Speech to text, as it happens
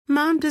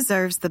Mom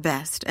deserves the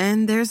best,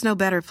 and there's no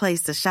better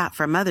place to shop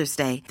for Mother's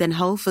Day than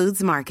Whole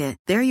Foods Market.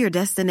 They're your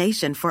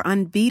destination for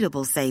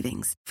unbeatable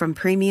savings, from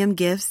premium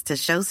gifts to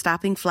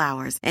show-stopping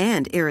flowers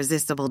and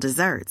irresistible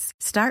desserts.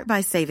 Start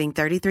by saving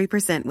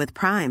 33% with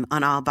Prime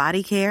on all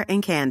body care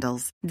and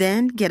candles.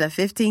 Then get a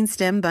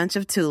 15-stem bunch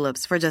of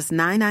tulips for just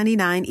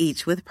 $9.99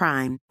 each with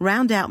Prime.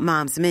 Round out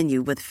Mom's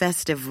menu with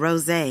festive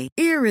rosé,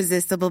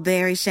 irresistible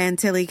berry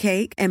chantilly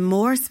cake, and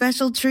more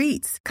special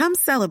treats. Come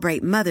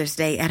celebrate Mother's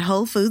Day at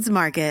Whole Foods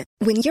Market.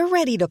 When you're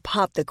ready to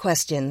pop the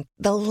question,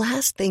 the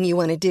last thing you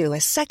want to do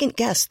is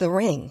second-guess the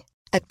ring.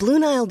 At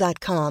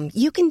BlueNile.com,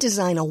 you can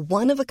design a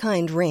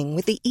one-of-a-kind ring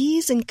with the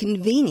ease and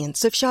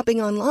convenience of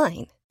shopping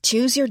online.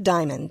 Choose your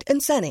diamond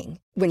and setting.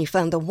 When you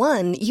find the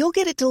one, you'll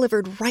get it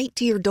delivered right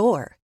to your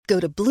door.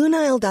 Go to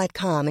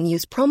BlueNile.com and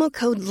use promo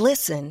code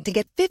LISTEN to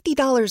get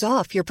 $50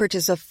 off your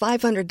purchase of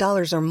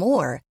 $500 or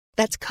more.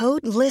 That's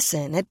code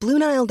LISTEN at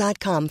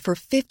BlueNile.com for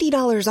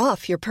 $50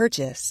 off your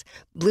purchase.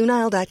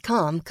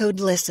 BlueNile.com, code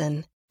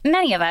LISTEN.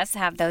 Many of us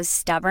have those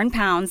stubborn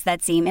pounds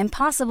that seem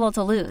impossible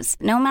to lose,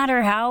 no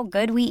matter how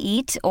good we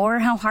eat or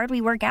how hard we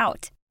work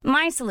out.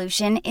 My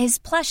solution is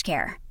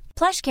PlushCare.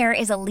 PlushCare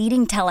is a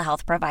leading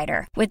telehealth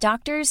provider with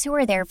doctors who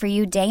are there for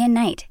you day and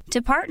night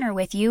to partner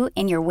with you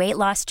in your weight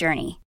loss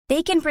journey.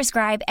 They can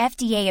prescribe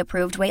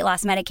FDA-approved weight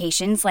loss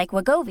medications like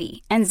Wegovy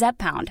and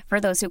Zepbound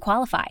for those who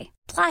qualify.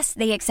 Plus,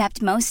 they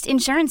accept most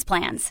insurance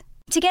plans.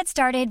 To get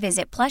started,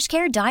 visit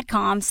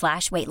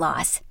plushcare.com/weight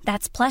loss.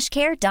 That's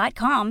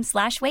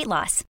plushcare.com/weight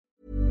loss.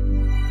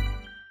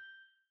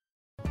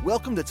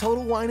 Welcome to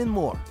Total Wine &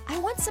 More. I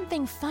want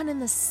something fun in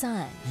the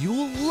sun.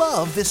 You'll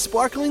love this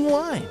sparkling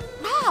wine.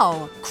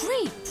 Wow,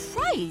 great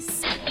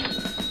price.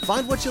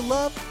 Find what you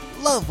love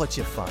what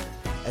you find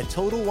at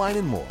Total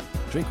Wine & More.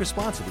 Drink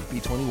responsibly,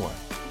 B21.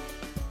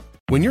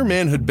 When your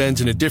manhood bends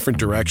in a different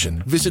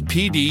direction, visit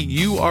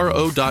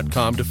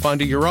PDURO.com to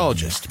find a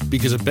urologist,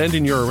 because a bend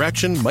in your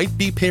erection might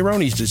be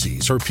Peyronie's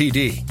disease, or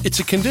PD. It's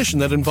a condition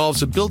that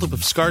involves a buildup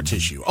of scar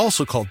tissue,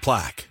 also called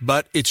plaque,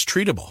 but it's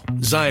treatable.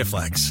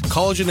 Xiaflex,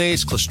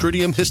 collagenase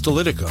Clostridium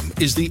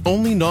histolyticum, is the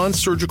only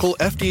non-surgical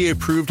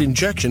FDA-approved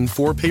injection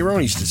for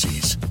Peyronie's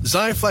disease.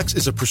 Xiaflex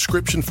is a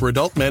prescription for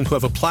adult men who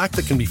have a plaque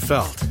that can be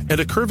felt, and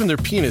a curve in their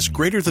penis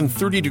greater than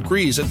 30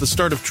 degrees at the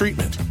start of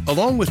treatment.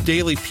 Along with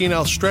daily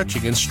penile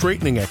stretching and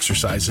straightening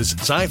exercises,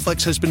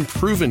 Xiaflex has been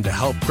proven to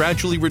help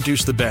gradually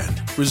reduce the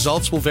bend.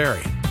 Results will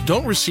vary.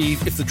 Don't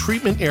receive if the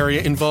treatment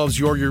area involves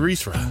your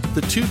urethra, the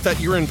tube that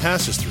urine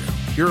passes through,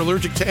 you're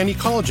allergic to any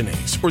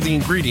collagenase, or the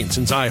ingredients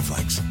in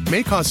Xiaflex.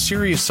 May cause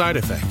serious side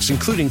effects,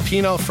 including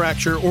penile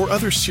fracture or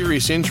other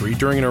serious injury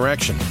during an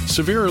erection,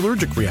 severe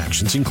allergic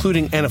reactions,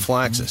 including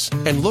anaphylaxis,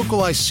 and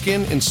localized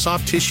skin and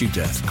soft tissue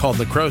death called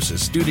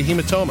necrosis due to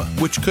hematoma,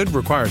 which could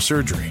require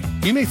surgery.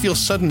 You may feel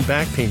sudden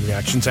back pain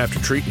reactions after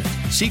treatment.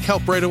 Seek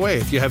help right away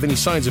if you have any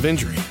signs of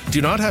injury. Do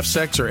not have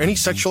sex or any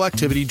sexual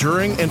activity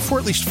during and for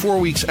at least 4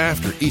 weeks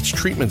after each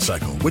treatment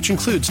cycle, which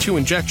includes 2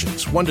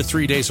 injections, 1 to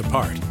 3 days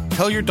apart.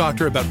 Tell your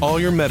doctor about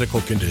all your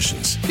medical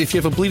conditions. If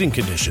you have a bleeding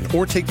condition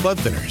or take blood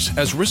thinners,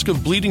 as risk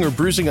of bleeding or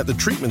bruising at the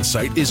treatment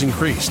site is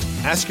increased.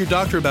 Ask your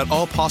doctor about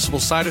all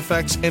possible side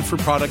effects and for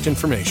product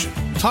information.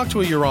 Talk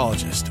to a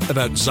urologist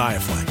about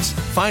Xiaflex.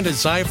 Find a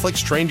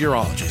Xiaflex-trained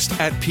urologist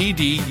at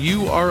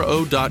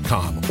pduro.com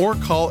or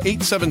call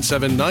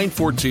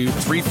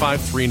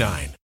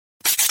 877-942-3539.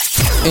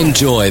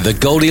 Enjoy the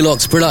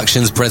Goldilocks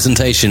Productions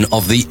presentation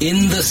of the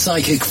In the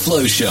Psychic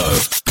Flow Show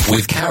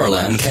with Carol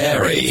Ann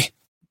Carey.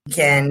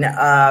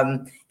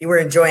 You were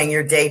enjoying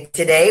your day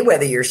today,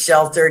 whether you're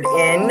sheltered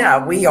in,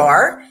 we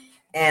are.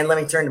 And let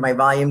me turn my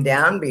volume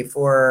down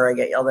before I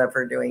get yelled at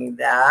for doing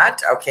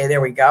that. Okay,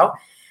 there we go.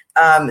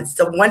 It's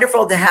so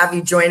wonderful to have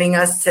you joining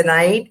us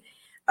tonight.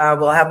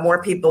 We'll have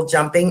more people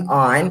jumping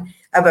on.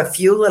 I have a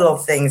few little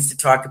things to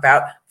talk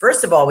about.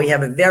 First of all, we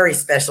have a very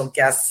special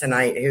guest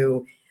tonight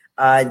who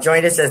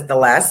joined us at the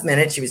last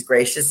minute. She was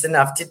gracious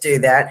enough to do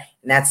that,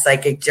 and that's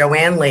psychic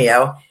Joanne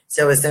Leo.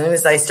 So as soon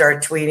as I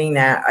start tweeting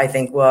that, I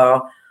think,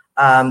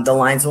 the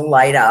lines will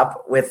light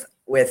up with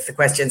the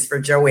questions for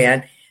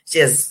Joanne. She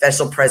has a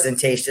special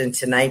presentation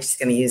tonight. She's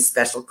going to use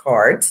special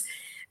cards.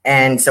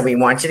 And so we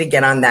want you to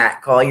get on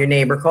that. Call your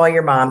neighbor, call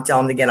your mom, tell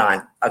them to get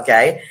on.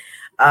 Okay.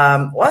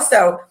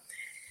 Also,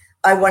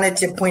 I wanted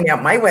to point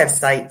out my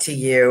website to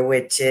you,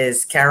 which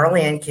is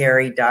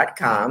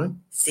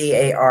carolancarey.com,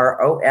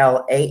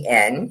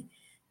 CAROLAN,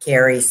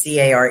 Carey,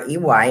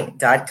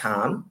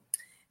 CAREY.com.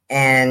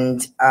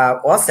 And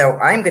also,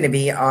 I'm going to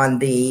be on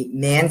the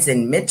Mans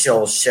and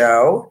Mitchell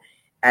show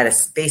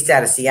based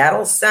out of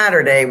Seattle.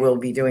 Saturday, we'll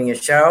be doing a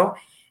show.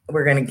 I'm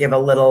going to give a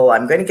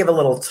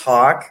little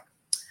talk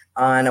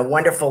on a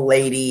wonderful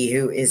lady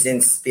who is in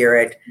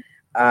spirit,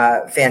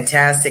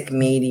 fantastic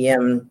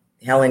medium,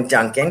 Helen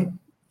Duncan.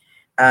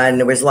 And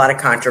there was a lot of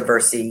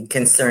controversy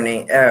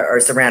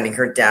surrounding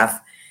her death.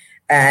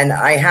 And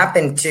I've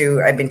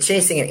been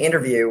chasing an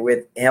interview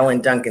with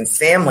Helen Duncan's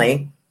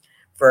family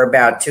for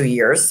about 2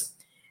 years.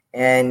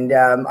 And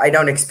I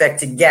don't expect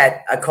to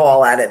get a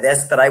call out of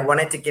this, but I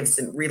wanted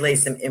to relay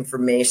some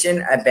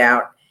information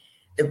about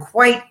the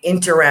quite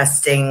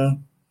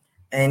interesting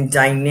and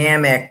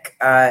dynamic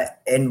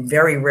and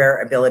very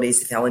rare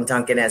abilities of Helen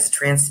Duncan as a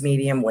trance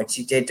medium, what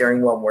she did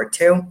during World War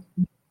II,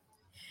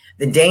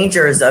 the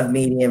dangers of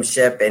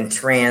mediumship and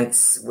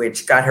trance,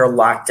 which got her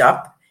locked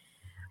up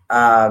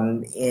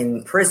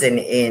in prison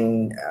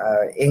in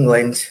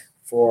England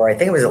for, I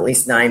think it was at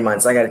least 9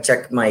 months. I got to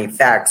check my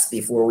facts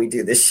before we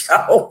do this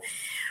show.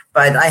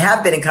 But I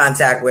have been in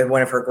contact with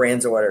one of her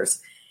granddaughters,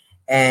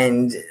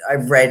 and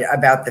I've read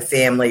about the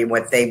family,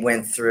 what they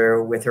went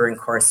through with her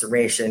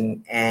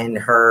incarceration and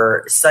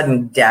her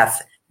sudden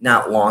death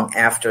not long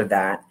after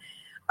that.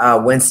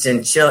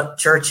 Winston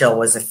Churchill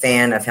was a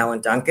fan of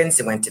Helen Duncan's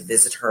and went to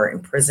visit her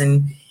in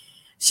prison.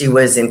 She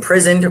was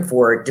imprisoned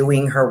for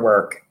doing her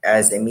work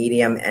as a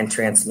medium and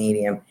trance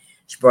medium.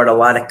 She brought a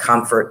lot of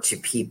comfort to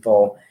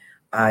people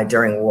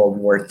during World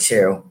War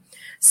II.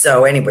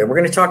 So anyway, we're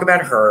going to talk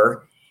about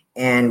her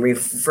and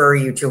refer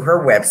you to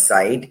her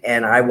website.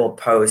 And I will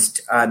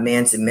post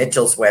Mans and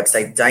Mitchell's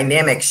website,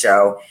 Dynamic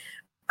Show.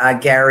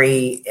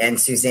 Gary and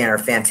Suzanne are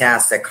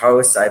fantastic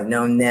hosts. I've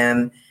known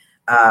them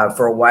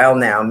for a while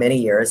now, many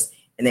years.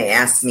 And they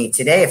asked me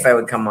today if I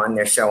would come on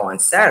their show on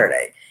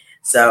Saturday.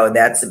 So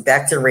that's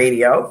back to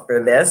radio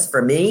for this,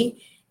 for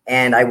me.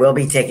 And I will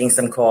be taking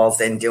some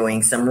calls and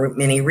doing some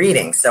mini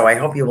readings. So I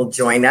hope you will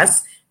join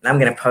us. And I'm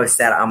going to post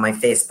that on my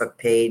Facebook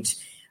page,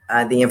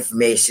 the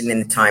information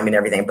and the time and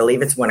everything. I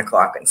believe it's 1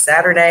 o'clock on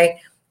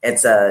Saturday.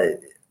 It's a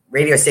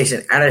radio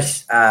station out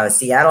of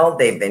Seattle.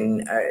 They've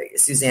been,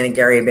 Suzanne and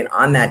Gary have been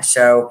on that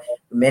show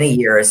for many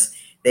years.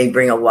 They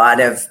bring a lot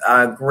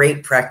of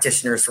great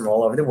practitioners from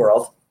all over the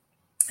world.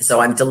 So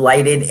I'm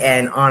delighted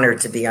and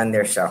honored to be on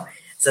their show.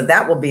 So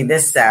that will be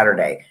this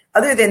Saturday.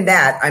 Other than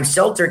that, I'm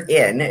sheltered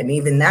in, and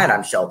even that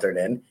I'm sheltered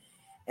in.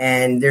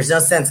 And there's no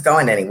sense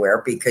going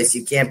anywhere because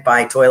you can't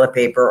buy toilet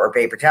paper or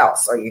paper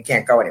towels, so you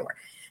can't go anywhere.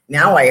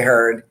 Now I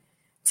heard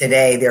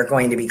today they're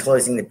going to be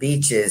closing the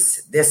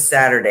beaches this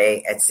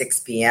Saturday at 6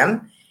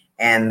 p.m.,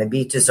 and the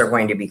beaches are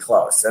going to be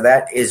closed. So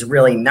that is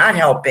really not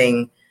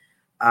helping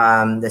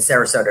the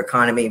Sarasota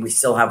economy. We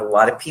still have a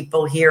lot of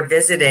people here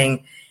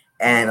visiting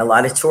and a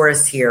lot of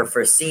tourists here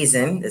for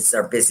season. This is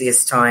our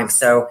busiest time.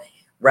 So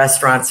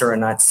restaurants are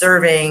not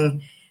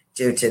serving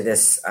due to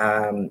this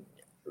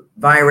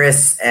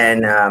virus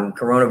and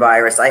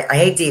coronavirus. I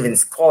hate to even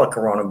call it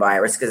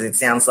coronavirus because it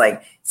sounds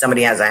like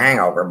somebody has a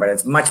hangover, but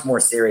it's much more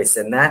serious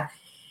than that.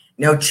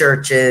 No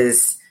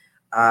churches,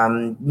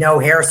 no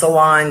hair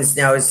salons,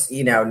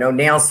 no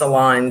nail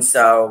salons.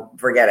 So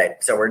forget it.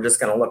 So we're just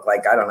going to look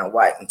like I don't know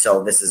what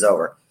until this is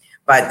over.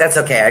 But that's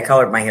okay. I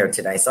colored my hair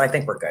today, so I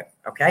think we're good.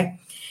 Okay.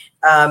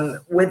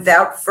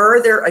 Without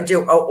further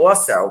ado,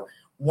 also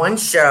one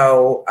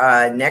show,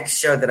 next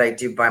show that I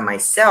do by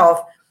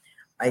myself,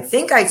 I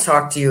think I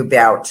talked to you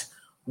about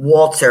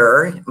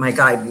Walter, my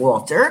guide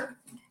Walter,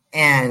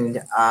 and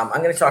I'm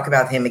going to talk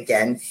about him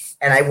again.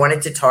 And I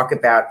wanted to talk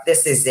about,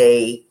 this is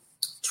a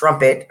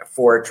trumpet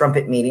for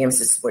trumpet mediums.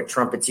 This is what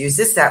trumpets use.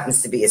 This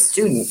happens to be a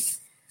student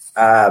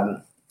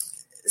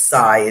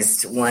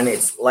sized one.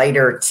 It's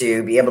lighter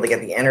to be able to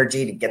get the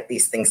energy to get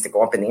these things to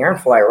go up in the air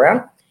and fly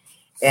around.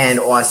 And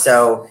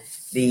also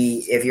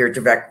if you're a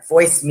direct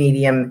voice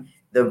medium,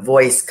 the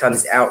voice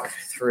comes out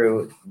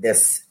through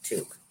this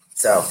tube.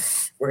 So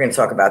we're going to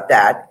talk about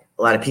that.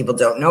 A lot of people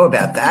don't know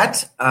about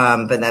that,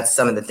 but that's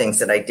some of the things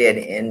that I did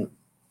in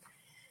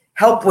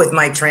help with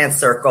my trance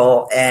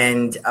circle,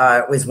 and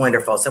it was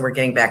wonderful. So we're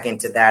getting back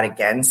into that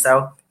again.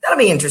 So that'll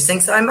be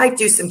interesting. So I might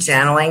do some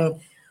channeling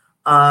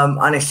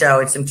on a show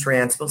and some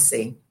trance. We'll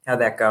see how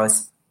that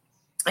goes.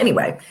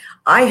 Anyway,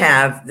 I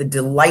have the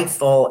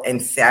delightful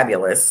and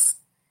fabulous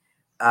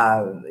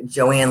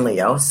Joanne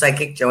Leo,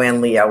 psychic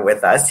Joanne Leo,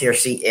 with us. Here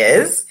she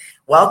is.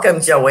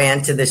 Welcome,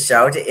 Joanne, to the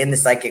show, to In the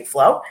Psychic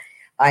Flow.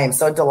 I am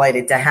so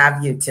delighted to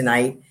have you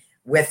tonight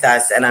with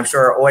us, and I'm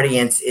sure our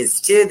audience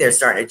is too. They're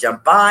starting to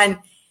jump on.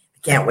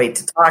 Can't wait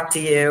to talk to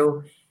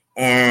you.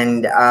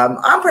 And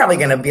I'm probably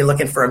going to be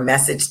looking for a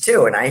message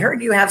too. And I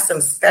heard you have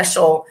some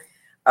special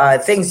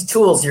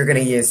tools you're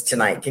going to use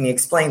tonight. Can you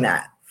explain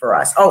that for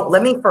us? Oh,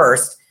 let me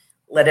first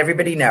let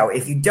everybody know,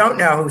 if you don't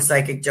know who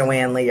Psychic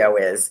Joanne Leo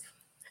is,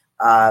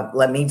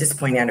 let me just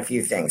point out a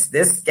few things.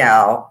 This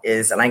gal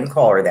is, and I can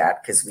call her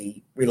that because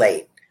we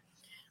relate.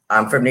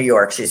 I'm from New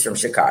York. She's from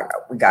Chicago.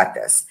 We got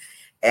this.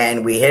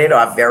 And we hit it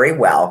off very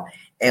well.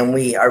 And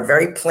we are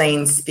very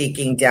plain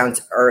speaking, down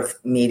to earth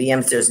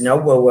mediums. There's no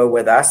woo-woo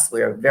with us.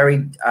 We are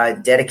very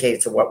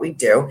dedicated to what we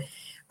do.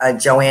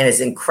 Joanne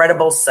is an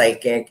incredible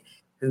psychic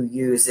who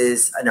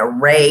uses an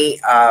array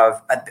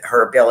of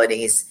her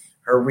abilities.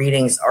 Her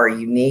readings are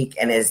unique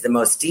and is the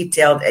most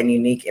detailed and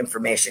unique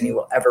information you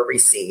will ever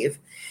receive.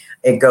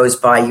 It goes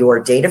by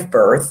your date of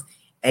birth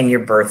and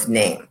your birth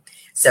name.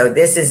 So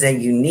this is a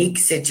unique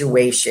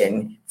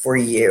situation for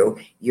you.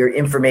 Your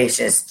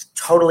information is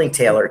totally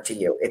tailored to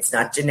you. It's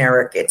not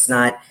generic. It's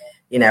not,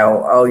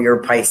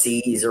 you're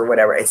Pisces or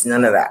whatever. It's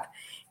none of that.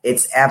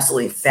 It's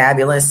absolutely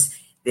fabulous.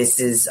 This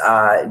is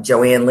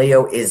Joanne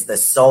Leo is the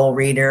soul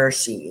reader.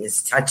 She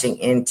is touching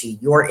into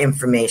your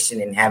information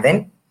in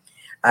heaven.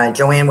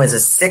 Joanne was a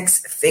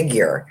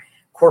 6-figure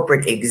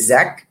corporate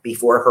exec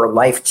before her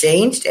life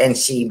changed, and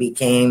she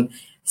became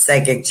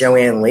Psychic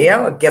Joanne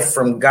Leo, a gift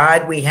from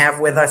God we have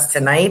with us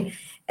tonight,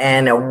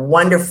 and a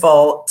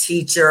wonderful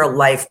teacher,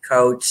 life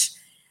coach.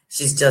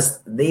 She's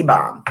just the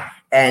bomb.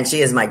 And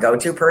she is my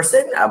go-to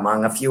person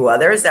among a few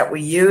others that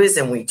we use,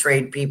 and we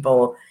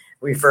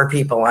refer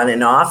people on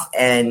and off.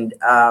 And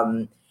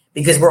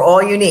because we're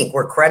all unique,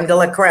 we're creme de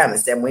la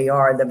cremes, and we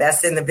are the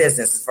best in the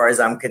business as far as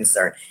I'm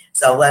concerned.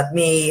 So let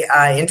me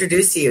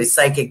introduce to you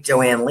Psychic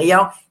Joanne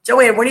Leo.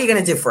 Joanne, what are you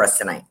going to do for us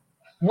tonight?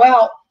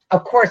 Well,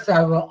 of course,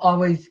 I will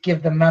always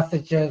give the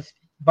messages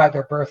by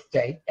their birth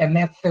date, and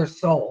that's their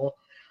soul.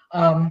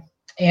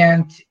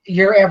 And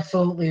you're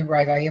absolutely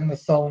right. I am the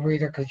soul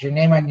reader because your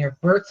name on your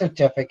birth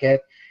certificate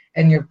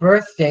and your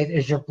birth date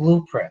is your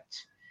blueprint.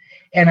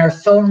 And our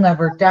soul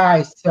never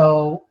dies.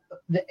 So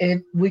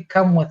we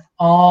come with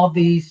all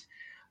these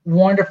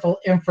wonderful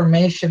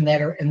information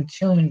that are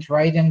tuned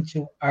right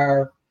into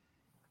our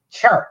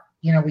chart.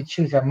 You know, we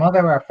choose our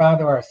mother, our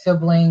father, our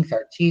siblings,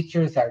 our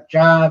teachers, our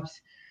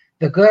jobs,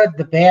 the good,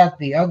 the bad,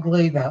 the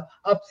ugly, the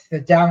ups, the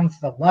downs,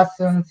 the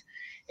lessons.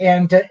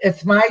 And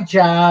it's my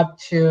job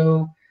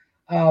to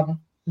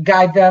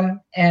guide them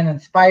and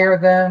inspire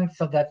them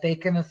so that they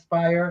can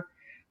aspire.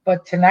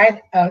 But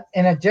tonight,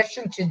 in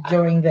addition to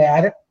doing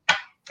that,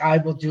 I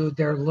will do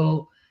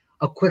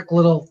a quick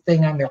little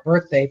thing on their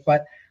birthday.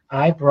 But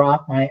I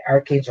brought my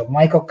Archangel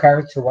Michael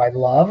cards, who I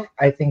love.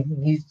 I think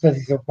these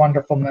are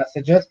wonderful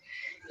messages.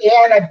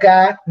 And I've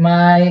got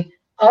my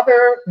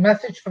other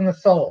message from the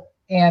soul.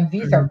 And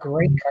these are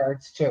great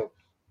cards, too.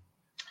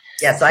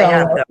 Yes, I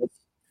have those.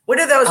 What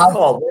are those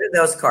called? What are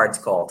those cards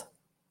called?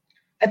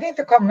 I think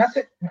they're called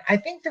Message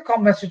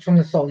from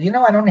the Soul. You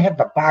know, I don't have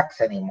the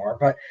box anymore,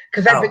 but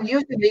because I've been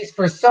using these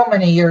for so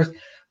many years.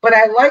 But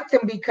I like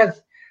them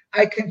because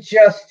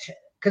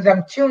because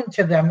I'm tuned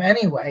to them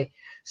anyway.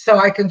 So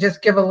I can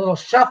just give a little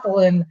shuffle,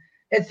 and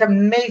it's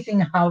amazing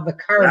how the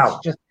cards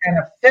just kind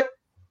of fit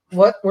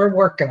what we're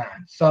working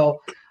on. So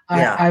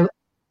I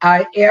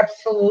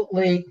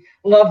absolutely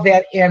love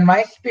that. And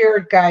my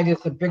spirit guide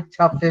is a big,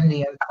 tough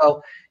Indian.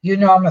 So, you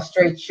know, I'm a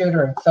straight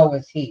shooter, and so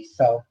is he.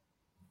 So.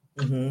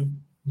 Mm-hmm.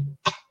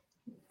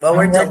 Well,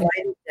 we're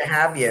delighted to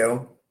have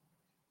you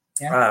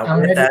with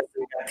us.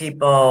 We got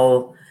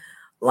people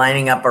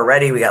lining up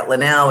already. We got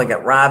Linnell, we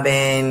got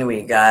Robin,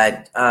 we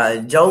got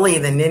Jolie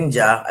the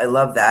Ninja. I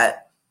love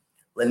that.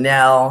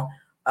 Linnell,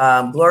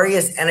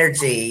 glorious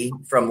energy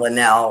from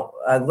Linnell.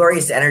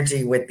 Glorious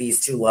energy with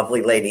these two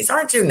lovely ladies.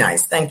 Aren't you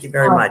nice? Thank you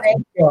very much.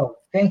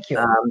 Thank you.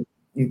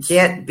 You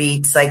can't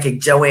beat Psychic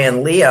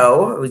Joanne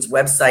Leo, whose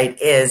website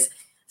is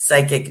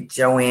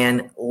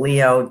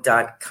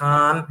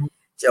psychicjoanneleo.com.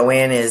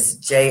 Joanne is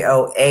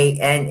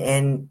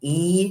Joanne.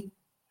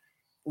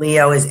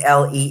 Leo is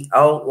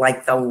Leo,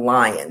 like the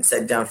lion.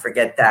 So don't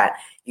forget that.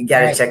 You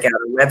got to check out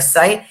her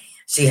website.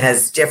 She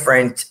has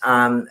different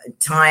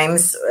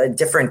times, I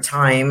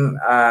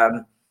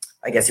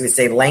guess you would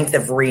say length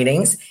of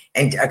readings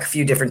and a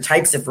few different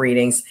types of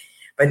readings.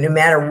 But no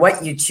matter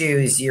what you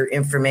choose, your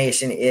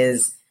information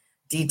is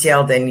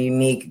detailed and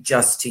unique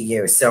just to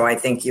you. So I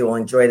think you will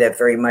enjoy that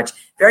very much.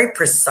 Very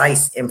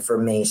precise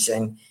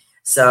information.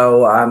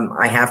 So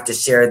I have to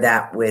share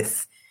that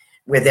with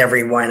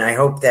everyone. I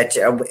hope that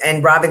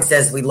and Robin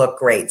says we look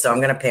great. So I'm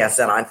going to pass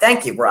that on.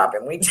 Thank you,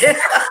 Robin. We did.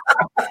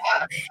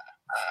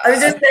 I was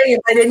just saying,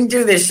 if I didn't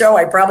do this show,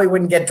 I probably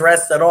wouldn't get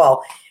dressed at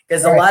all,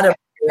 because a lot of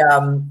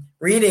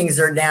readings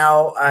are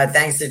now,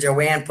 thanks to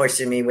Joanne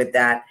pushing me with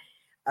that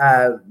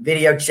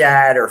video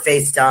chat or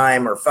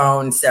FaceTime or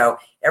phone. So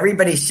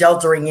everybody's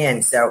sheltering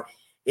in. So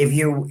if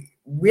you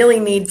really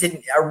need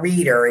a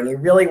reader and you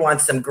really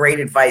want some great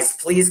advice,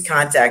 please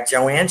contact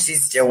Joanne.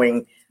 She's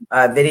doing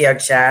video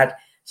chat.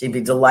 She'd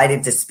be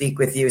delighted to speak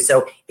with you.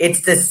 So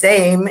it's the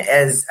same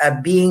as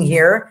being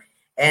here.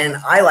 And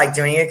I like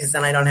doing it because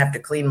then I don't have to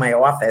clean my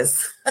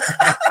office.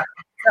 I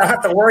don't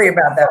have to worry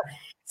about that.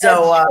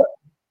 So,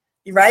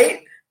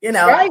 right? You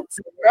know,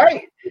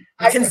 right.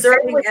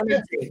 Conserving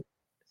energy.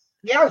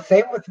 Yeah,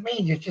 same with me.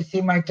 You should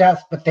see my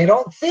desk, but they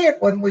don't see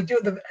it when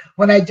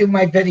I do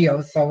my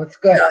videos, so it's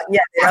good.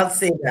 Yeah, they don't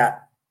see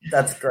that.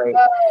 That's great.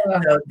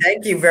 So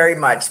thank you very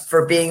much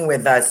for being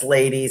with us,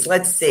 ladies.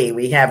 Let's see.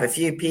 We have a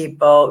few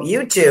people.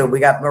 YouTube. We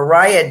got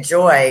Mariah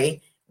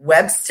Joy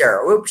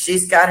Webster. Oops,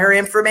 she's got her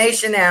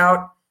information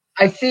out.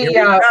 I see.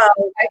 I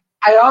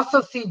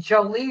also see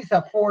Jolie's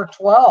at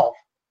 412.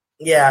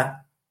 Yeah.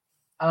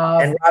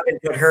 And Robin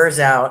put hers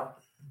out.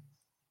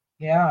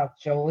 Yeah,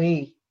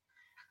 Jolie.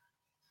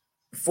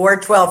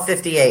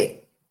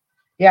 41258.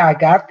 Yeah, I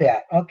got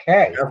that.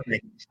 Okay.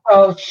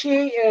 So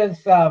she is.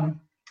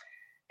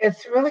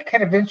 It's really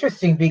kind of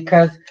interesting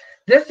because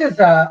this is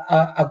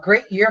a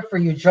great year for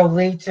you,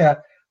 Jolie,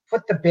 to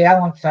put the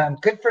balance on.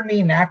 Good for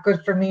me, not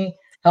good for me.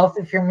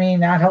 Healthy for me,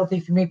 not healthy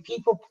for me.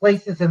 People,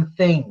 places, and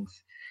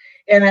things.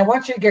 And I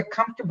want you to get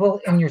comfortable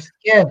in your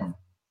skin.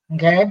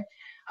 Okay.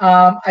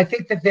 I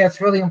think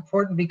that's really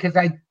important because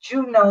I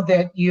do know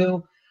that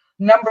you.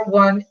 Number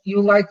one,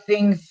 you like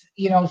things,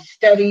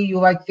 steady. You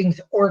like things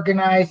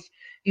organized.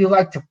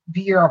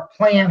 you're a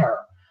planner.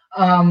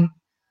 And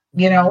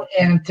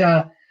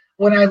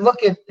when I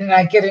look at and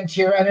I get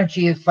into your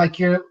energy, it's like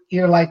you're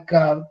like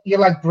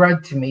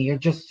bread to me. You're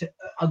just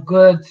a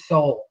good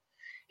soul,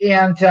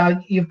 and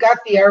you've got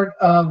the art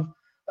of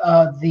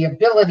the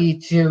ability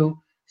to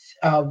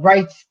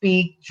write,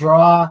 speak,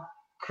 draw,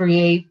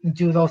 create, and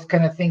do those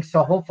kind of things.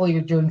 So hopefully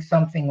you're doing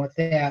something with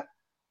that.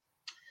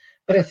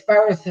 But as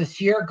far as this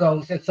year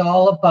goes, it's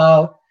all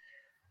about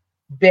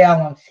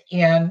balance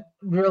and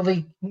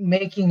really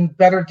making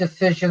better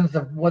decisions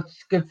of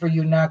what's good for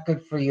you, not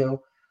good for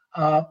you,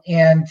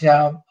 and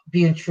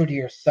being true to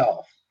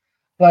yourself.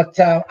 But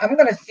I'm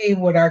going to see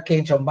what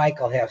Archangel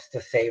Michael has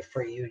to say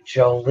for you,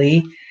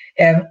 Jolie.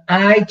 And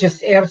I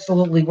just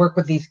absolutely work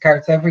with these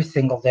cards every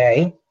single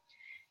day.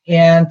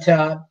 And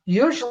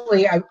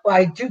usually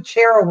I do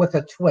tarot with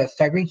a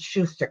twist. I read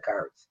Schuster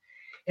cards.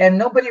 And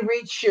nobody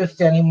reads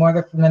Schuster anymore.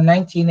 They're from the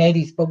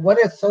 1980s. But what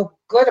is so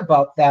good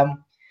about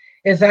them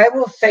is I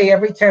will say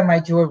every time I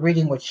do a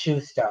reading with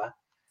Schuster,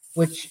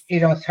 which,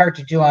 it's hard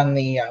to do on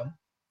the, on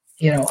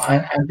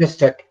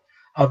just a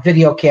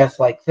video cast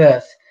like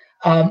this,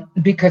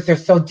 because they're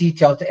so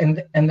detailed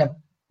and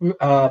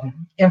the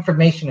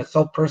information is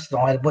so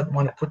personal. I wouldn't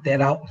want to put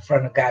that out in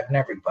front of God and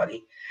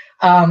everybody.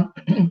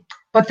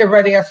 But they're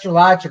read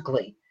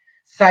astrologically,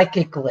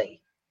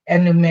 psychically,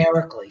 and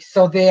numerically.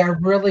 So they are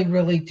really,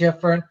 really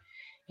different,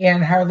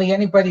 and hardly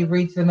anybody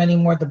reads them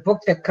anymore. The book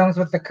that comes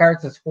with the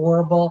cards is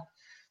horrible.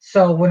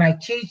 So when I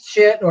teach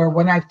it or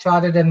when I've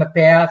taught it in the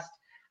past,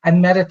 I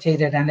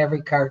meditated on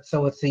every card,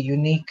 so it's a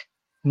unique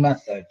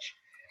message.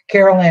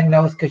 Carol Ann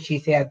knows because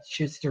she's had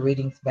Schuster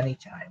readings many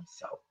times.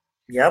 So,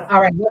 yep. All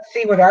right, let's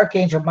see what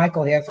Archangel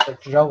Michael has for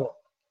Joel.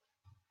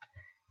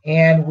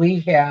 And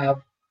we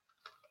have,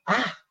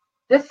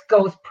 this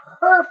goes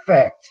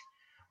perfect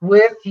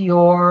with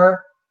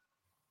your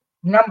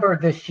number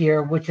this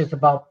year, which is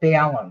about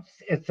balance.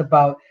 It's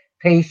about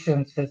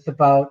patience. It's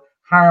about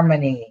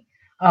harmony.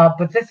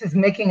 But this is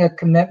making a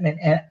commitment.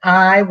 And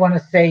I want to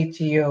say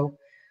to you,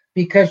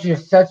 because you're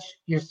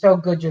so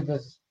good, you're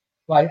this,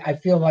 like, I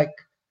feel like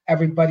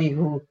everybody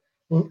who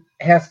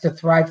has to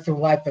thrive through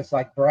life is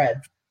like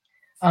bread.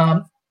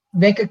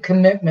 Make a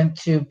commitment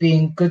to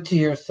being good to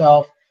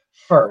yourself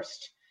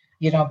first,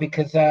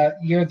 because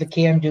you're the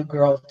can-do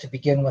girl to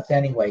begin with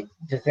anyway.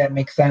 Does that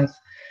make sense?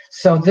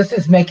 So this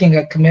is making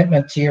a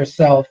commitment to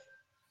yourself.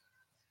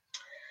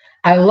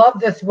 I love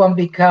this one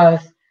because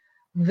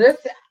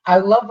I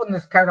love when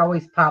this card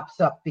always pops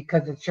up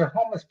because it's your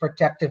home is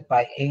protected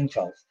by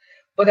angels.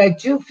 But I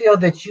do feel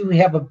that you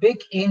have a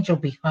big angel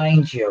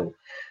behind you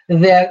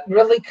that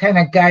really kind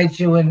of guides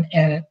you. And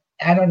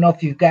I don't know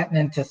if you've gotten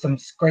into some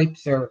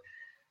scrapes or,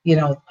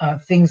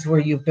 things where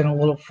you've been a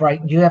little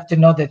frightened. You have to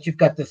know that you've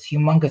got this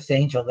humongous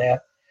angel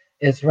that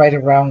is right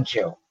around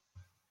you.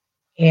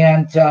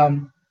 And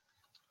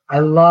I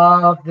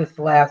love this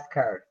last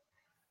card.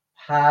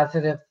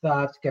 Positive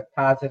thoughts get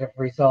positive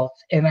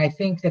results. And I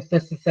think that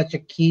this is such a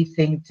key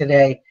thing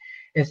today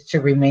is to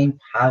remain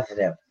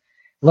positive.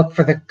 Look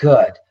for the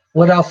good.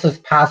 What else is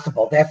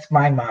possible? That's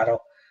my motto.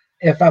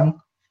 If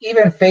I'm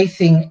even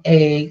facing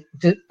a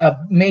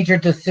major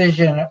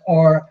decision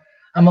or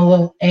I'm a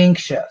little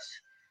anxious,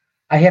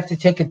 I have to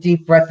take a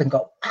deep breath and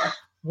go,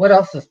 what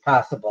else is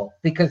possible?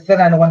 Because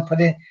then I don't want to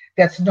put in,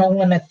 that's no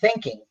limit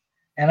thinking.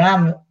 And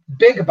I'm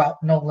big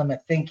about no limit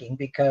thinking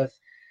because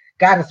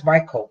God is my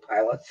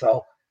co-pilot,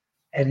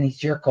 and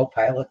he's your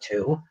co-pilot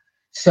too.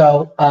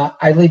 So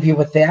I leave you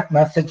with that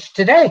message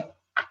today.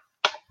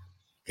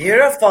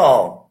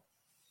 Beautiful.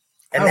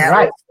 And all that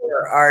right. was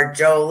for our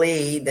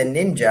Jolie, the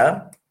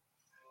ninja.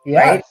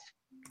 Yes. Right?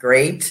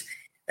 Great.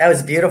 That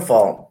was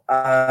beautiful.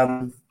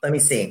 Let me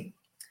see.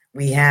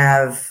 We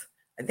have,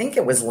 I think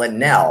it was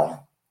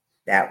Linnell.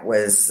 That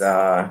was,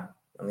 let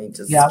me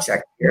just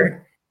check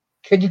here.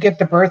 Could you get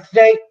the birth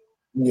date?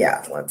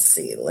 Yeah, let's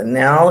see.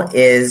 Linnell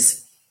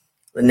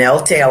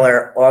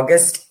Taylor,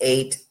 August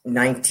 8,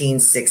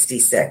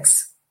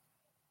 1966.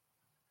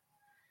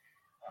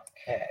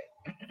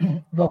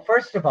 Okay. Well,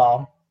 first of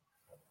all,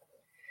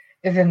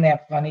 isn't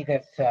that funny?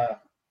 That's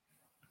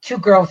two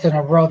girls in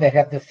a row that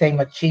have the same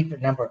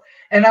achievement number.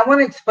 And I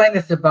want to explain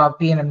this about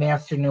being a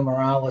master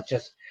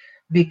numerologist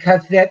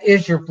because that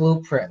is your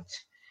blueprint.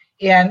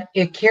 And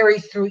it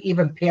carries through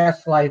even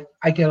past life.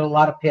 I get a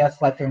lot of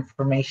past life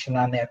information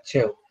on that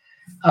too.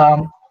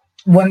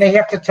 When they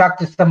have to talk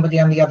to somebody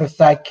on the other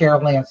side,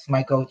 Carol Ann's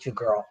my go-to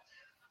girl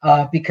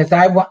because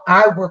I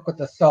work with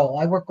the soul.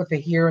 I work with the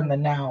here and the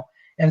now.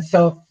 And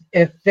so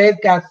if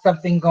they've got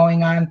something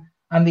going on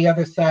the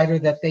other side or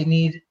that they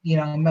need,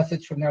 a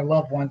message from their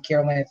loved one,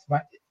 Carol Ann,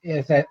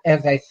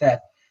 as I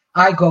said,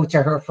 I go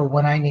to her for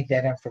when I need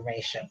that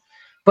information.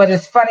 But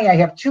it's funny, I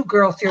have two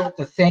girls here with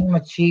the same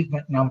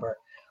achievement number.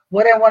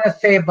 What I want to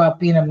say about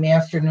being a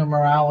master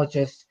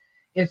numerologist,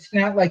 it's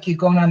not like you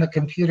going on the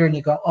computer and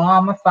you go, oh,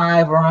 I'm a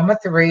 5 or I'm a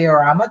 3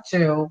 or I'm a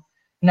 2.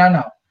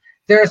 No.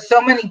 There are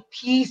so many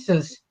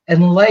pieces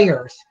and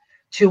layers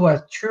to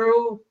a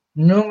true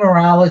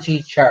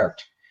numerology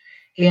chart.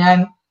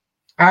 And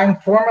I'm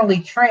formally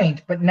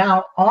trained, but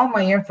now all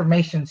my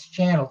information's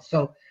channeled.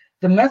 So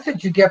the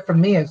message you get from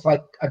me is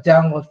like a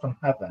download from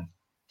heaven.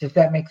 Does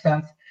that make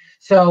sense?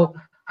 So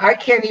I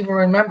can't even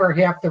remember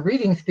half the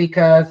readings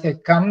because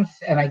it comes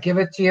and I give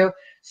it to you.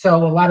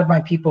 So a lot of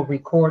my people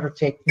record or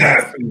take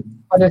notes.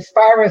 But as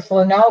far as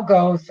Linnell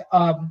goes,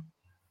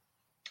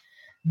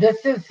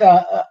 this is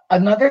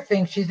another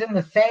thing. She's in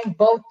the same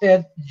boat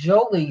that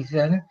Jolie's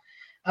in,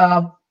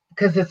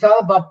 because it's all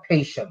about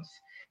patience,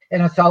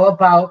 and it's all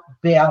about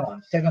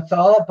balance, and it's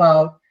all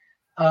about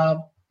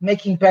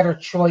making better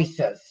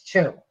choices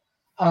too.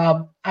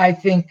 I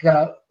think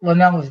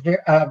Linnell is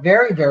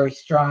very, very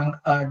strong,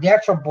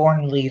 natural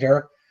born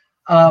leader.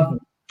 I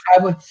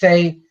would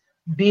say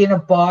being a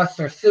boss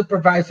or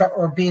supervisor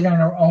or being in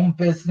her own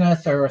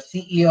business or a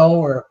CEO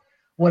or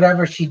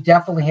whatever, she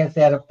definitely has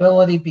that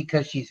ability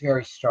because she's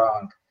very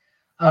strong.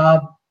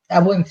 I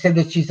wouldn't say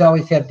that she's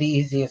always had the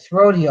easiest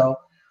rodeo,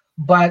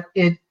 but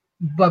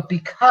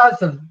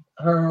because of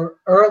her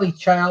early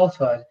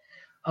childhood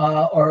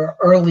or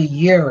early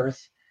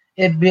years,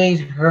 it made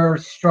her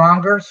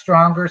stronger,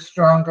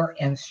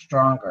 and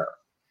stronger,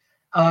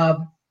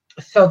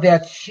 so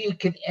that she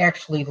could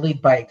actually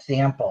lead by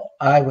example.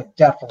 I would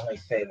definitely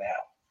say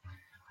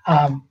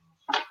that.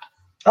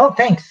 Oh,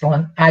 thanks,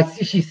 Lynn. I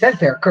see she says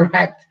there,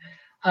 correct.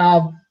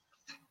 It's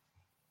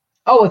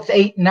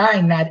 8-9,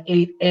 not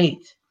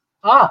 8-8.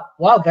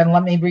 Well, then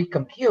let me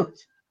recompute.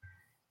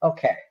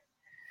 Okay.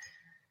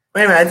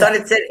 Wait a minute, I thought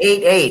it said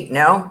 8-8,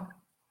 no?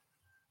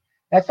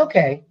 That's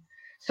okay.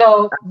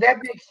 So that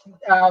makes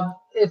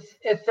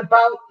it's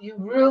about you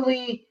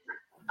really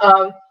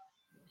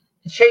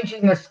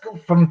changing the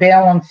scope from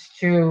balance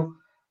to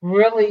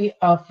really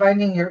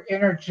finding your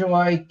inner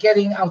joy,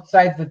 getting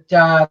outside the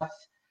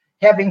dots,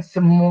 having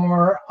some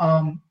more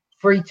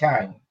free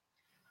time,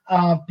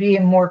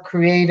 being more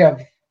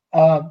creative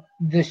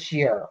this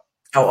year.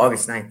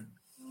 August 9th.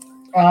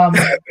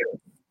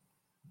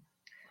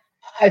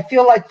 I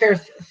feel like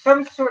there's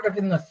some sort of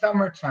in the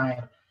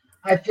summertime.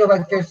 I feel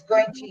like there's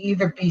going to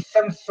either be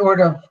some sort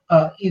of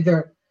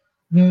either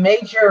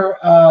major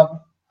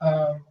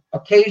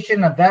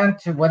occasion,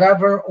 event, or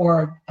whatever,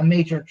 or a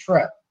major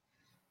trip.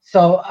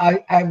 So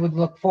I would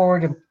look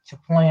forward to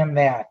plan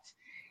that.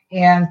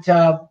 And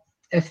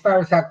as far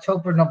as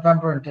October,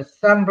 November, and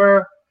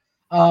December,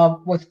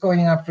 what's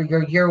going on for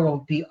your year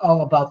will be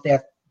all about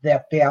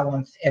that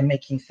balance and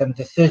making some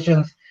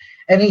decisions.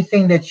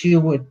 Anything that you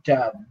would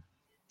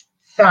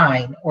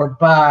sign or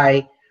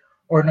buy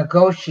or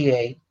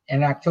negotiate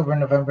in October,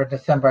 November,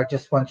 December, I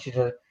just want you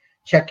to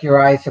check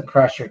your I's and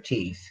cross your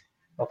T's.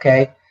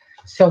 Okay?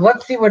 So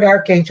let's see what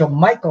Archangel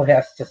Michael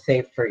has to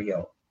say for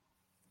you.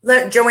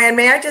 Joanne,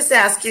 may I just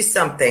ask you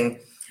something?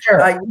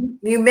 Sure.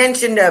 You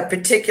mentioned a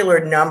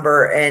particular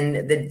number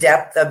and the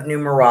depth of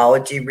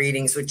numerology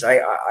readings, which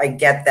I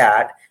get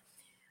that.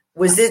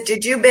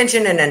 Did you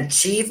mention an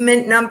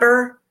achievement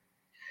number?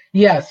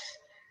 Yes.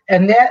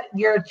 And that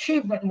your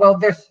achievement, well,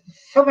 there's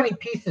so many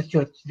pieces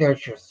to it.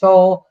 There's your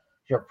soul,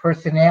 your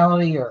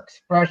personality, your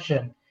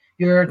expression.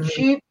 Your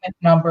achievement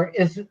number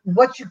is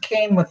what you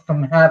came with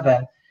from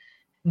heaven.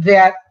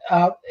 That,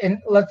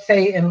 let's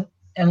say in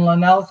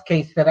Linnell's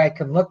case that I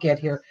could look at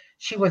here,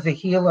 she was a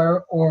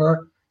healer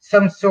or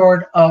some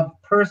sort of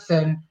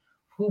person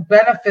who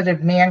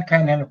benefited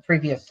mankind in a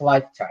previous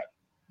lifetime.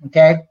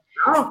 Okay?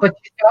 But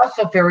she's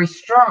also very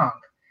strong.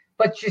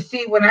 But you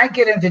see, when I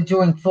get into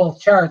doing full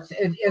charts,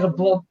 it'll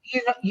blow.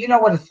 You know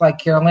what it's like,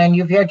 Carolyn.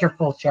 You've had your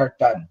full chart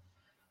done.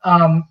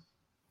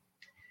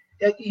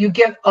 You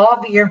get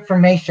all the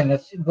information.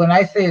 When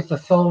I say it's a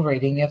soul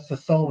reading, it's a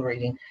soul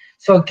reading.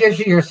 So it gives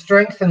you your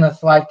strengths in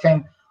this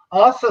lifetime.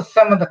 Also,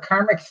 some of the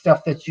karmic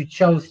stuff that you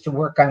chose to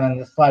work on in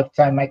this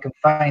lifetime, I can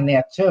find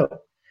that too.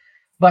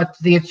 But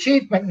the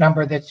achievement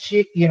number that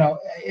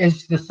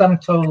is the sum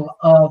total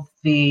of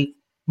the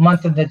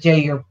month and the day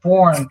you're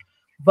born.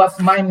 But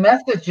my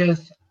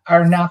messages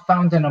are not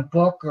found in a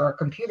book or a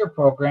computer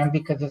program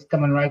because it's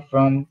coming right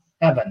from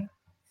heaven.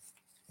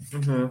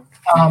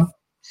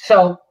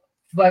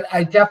 But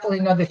I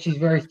definitely know that she's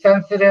very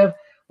sensitive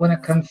when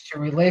it comes to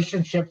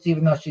relationships,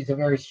 even though she's a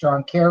very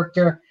strong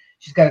character.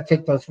 She's got to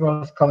take those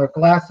rose-colored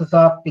glasses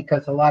off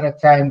because a lot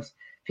of times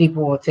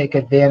people will take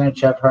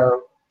advantage of her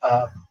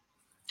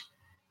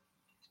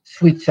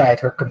sweet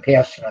side, her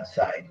compassionate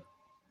side.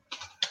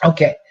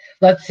 Okay.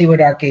 Let's see what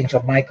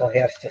Archangel Michael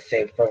has to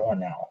say for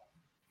Linnell.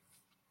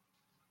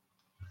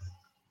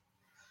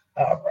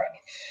 All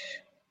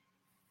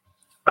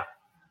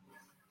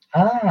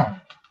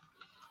right.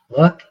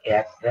 Look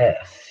at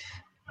this.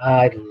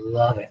 I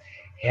love it.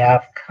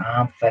 Have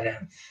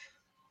confidence.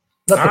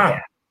 Look at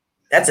that.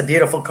 That's a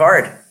beautiful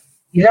card.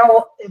 You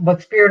know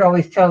what Spirit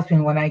always tells me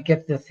when I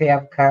get this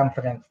have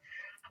confidence?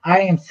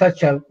 I am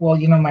such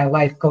my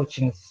life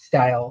coaching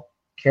style,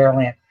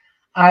 Carolyn.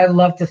 I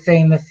love to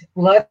say this,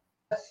 let's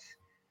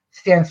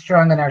stand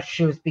strong in our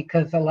shoes,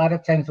 because a lot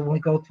of times when we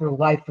go through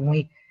life and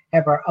we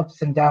have our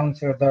ups and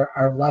downs or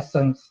our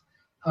lessons,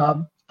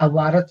 a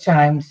lot of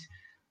times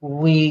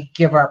we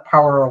give our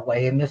power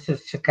away. And this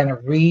is to kind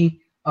of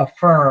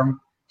reaffirm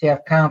to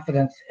have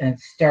confidence and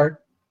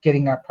start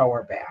getting our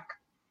power back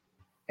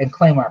and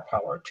claim our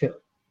power too.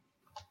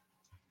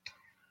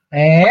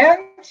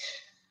 And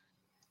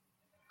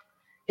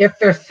if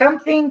there's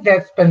something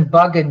that's been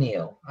bugging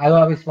you, I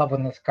always love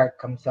when this card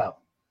comes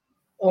up,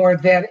 or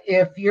that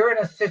if you're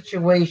in a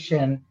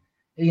situation,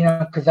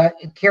 because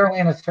Carol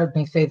Ann has heard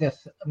me say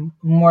this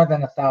more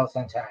than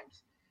 1,000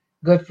 times.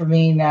 Good for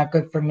me, not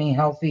good for me,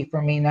 healthy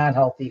for me, not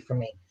healthy for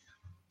me.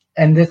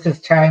 And this is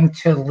time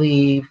to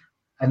leave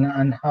an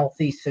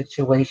unhealthy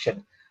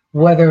situation,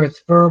 whether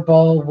it's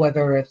verbal,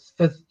 whether it's,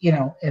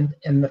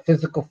 in the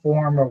physical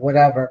form or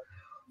whatever.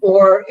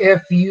 Or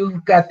if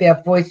you've got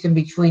that voice in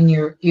between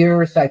your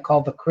ears, I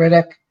call the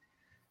critic,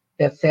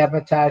 that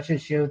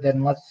sabotages you,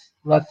 then let's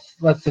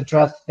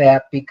address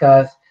that,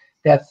 because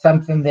that's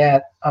something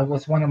that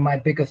was one of my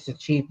biggest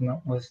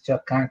achievements, was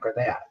to conquer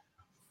that.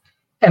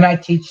 And I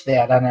teach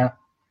that on a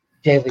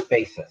daily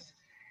basis.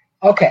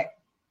 Okay.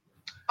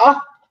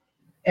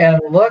 And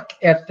look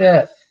at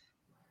this.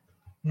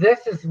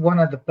 This is one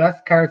of the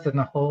best cards in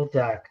the whole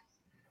deck.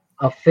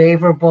 A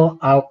favorable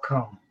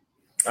outcome.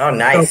 Oh,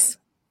 nice. So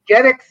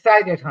get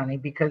excited, honey,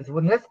 because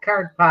when this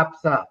card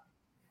pops up,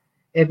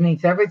 it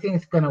means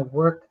everything's going to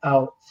work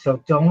out.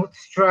 So don't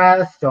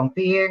stress. Don't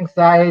be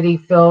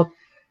anxiety-filled.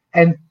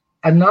 And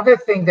another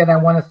thing that I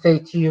want to say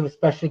to you,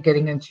 especially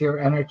getting into your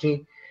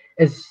energy,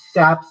 is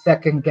stop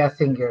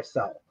second-guessing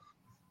yourself.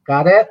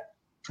 Got it?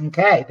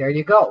 Okay, there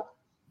you go.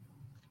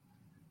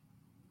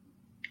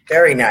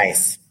 Very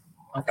nice.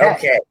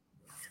 Okay.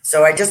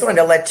 So I just wanted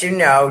to let you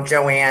know,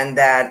 Joanne,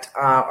 that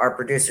our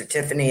producer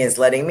Tiffany is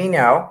letting me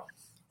know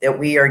that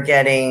we are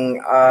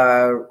getting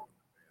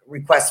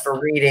requests for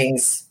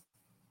readings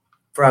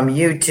from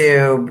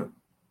YouTube,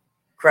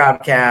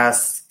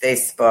 Crowdcast,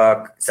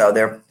 Facebook. So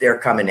they're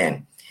coming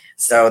in.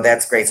 So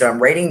that's great. So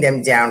I'm writing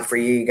them down for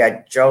you. You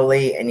got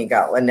Jolie and you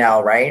got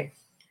Linnell, right?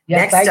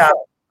 Yes, Next up,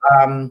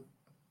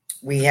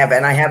 we have,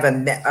 and I have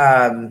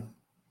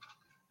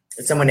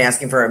someone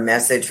asking for a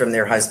message from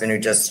their husband who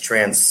just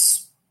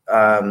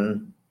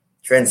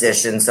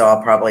transitioned. So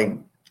I'll probably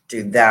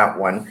do that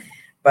one.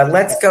 But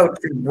let's go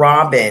to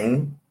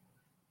Robin,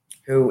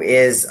 who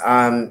is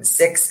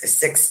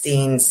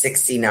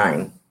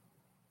 6/16/69.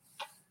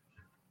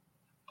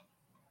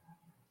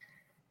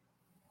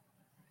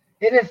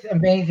 It is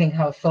amazing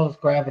how souls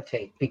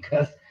gravitate,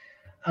 because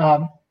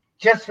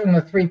just from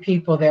the three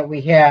people that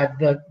we had,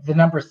 the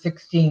number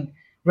 16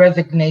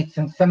 resonates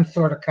in some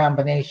sort of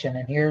combination.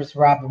 And here's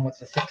Robin with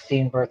the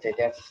 16 birthday.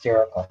 That's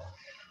hysterical.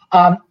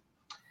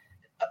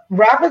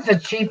 Robin's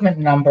achievement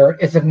number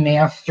is a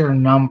master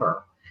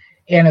number,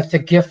 and it's a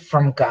gift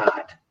from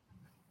God.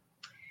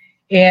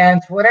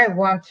 And what I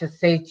want to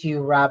say to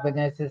you, Robin,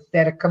 is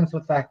that it comes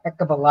with a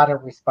heck of a lot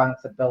of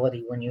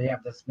responsibility when you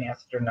have this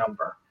master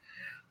number.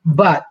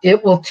 But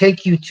it will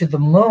take you to the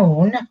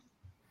moon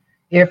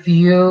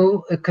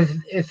because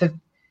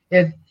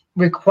it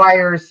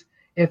requires,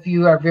 if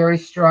you are very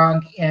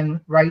strong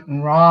in right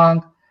and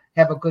wrong,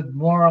 have a good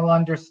moral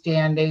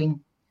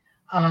understanding,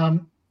 of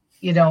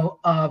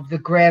the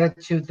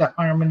gratitude, the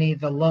harmony,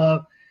 the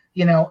love,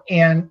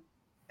 and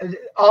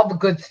all the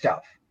good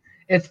stuff.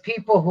 It's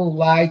people who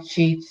lie,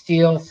 cheat,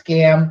 steal,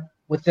 scam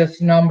with this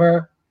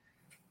number.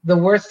 The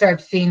worst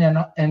I've seen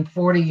in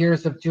 40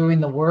 years of doing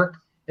the work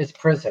is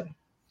prison.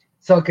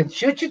 So it can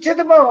shoot you to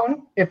the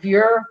moon if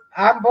you're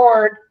on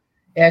board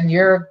and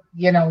you're,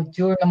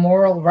 doing the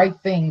moral right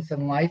things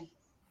in life.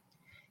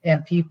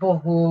 And people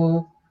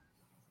who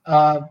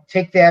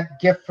take that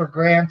gift for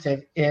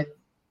granted, it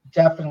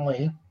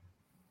definitely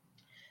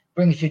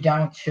brings you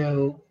down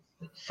to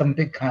some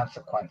big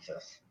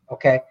consequences.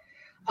 Okay.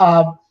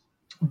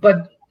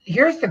 But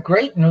here's the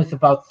great news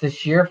about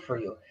this year for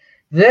you.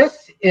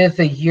 This is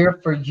a year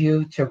for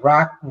you to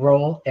rock,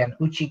 roll, and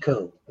hoochie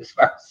coo, as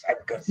far as I'm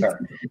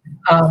concerned.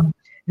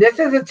 This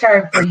is a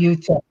time for you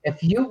to,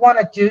 if you want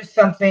to do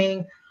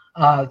something,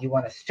 you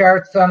want to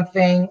start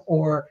something,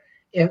 or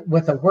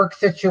with a work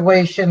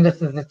situation,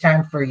 this is the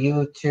time for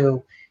you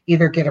to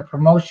either get a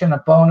promotion, a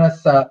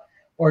bonus,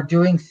 or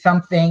doing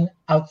something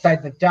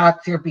outside the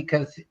docs here,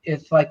 because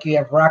it's like you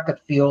have rocket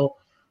fuel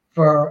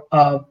for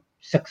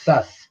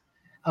success.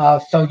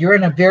 So you're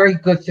in a very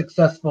good,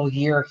 successful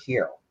year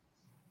here.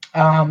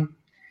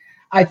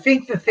 I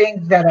think the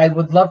thing that I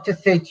would love to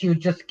say to you,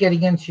 just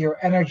getting into your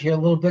energy a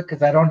little bit,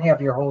 because I don't have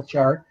your whole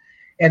chart,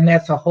 and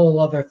that's a whole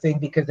other thing,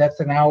 because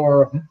that's an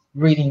hour of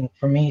reading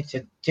for me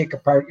to take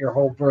apart your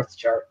whole birth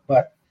chart.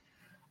 But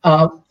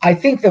I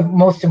think the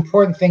most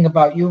important thing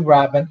about you,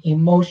 Robin,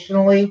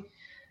 emotionally,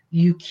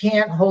 you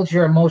can't hold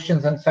your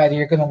emotions inside, or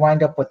you're going to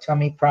wind up with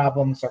tummy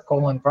problems or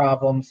colon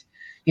problems.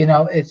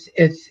 It's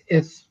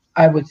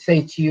I would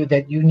say to you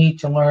that you need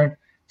to learn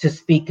to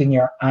speak in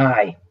your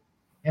I.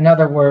 In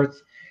other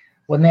words,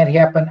 when that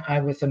happened, I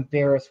was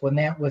embarrassed. When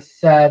that was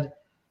said,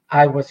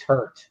 I was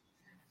hurt.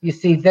 You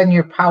see, then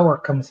your power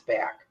comes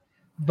back.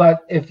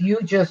 But if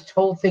you just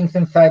hold things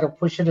inside or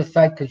push it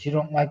aside because you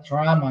don't like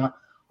drama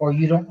or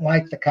you don't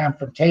like the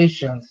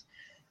confrontations,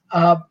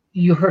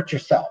 you hurt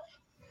yourself.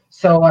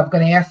 So I'm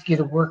going to ask you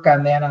to work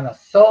on that on a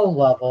soul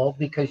level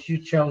because you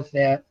chose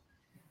that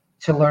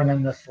to learn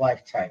in this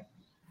lifetime.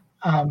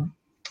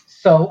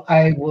 So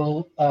I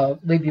will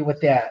leave you with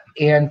that.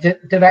 And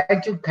did I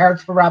do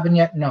cards for Robin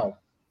yet? No,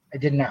 I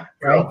did not,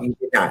 right? No, you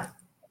did not.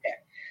 Okay.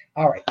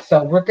 All right.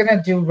 So we're going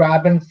to do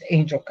Robin's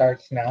angel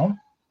cards now.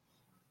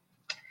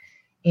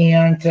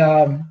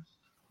 And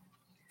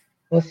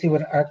let's see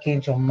what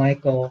Archangel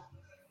Michael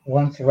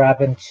wants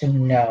Robin to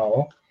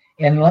know.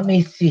 And let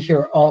me see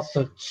here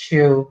also,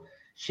 too.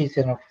 She's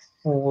in a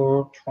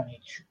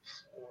 422.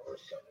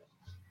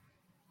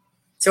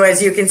 So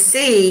as you can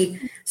see,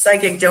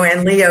 Psychic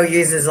Joanne Leo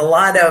uses a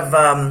lot of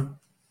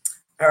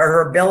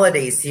her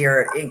abilities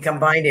here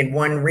combined in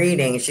one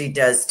reading. She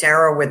does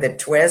tarot with a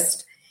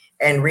twist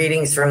and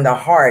readings from the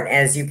heart.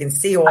 As you can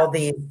see, all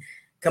these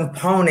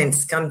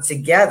components come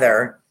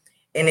together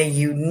in a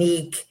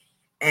unique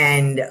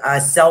and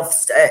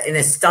in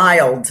a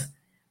styled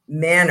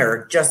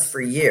manner just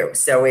for you.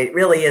 So it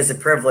really is a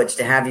privilege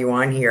to have you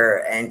on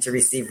here and to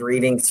receive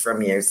readings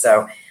from you.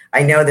 So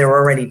I know they're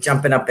already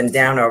jumping up and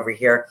down over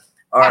here,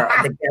 or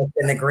the guests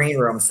in the green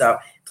room. So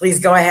please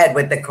go ahead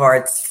with the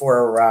cards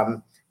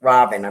for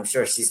Robin. I'm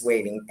sure she's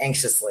waiting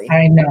anxiously.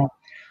 I know.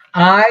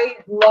 I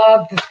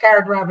love this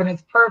card, Robin.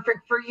 It's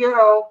perfect for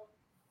you.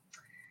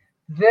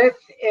 This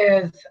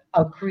is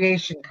a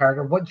creation card,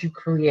 or what you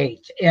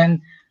create.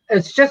 And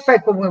it's just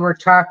like when we were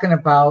talking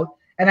about,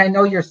 and I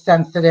know you're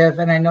sensitive,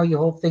 and I know you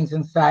hold things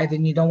inside,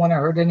 and you don't want to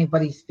hurt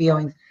anybody's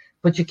feelings,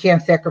 but you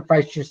can't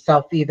sacrifice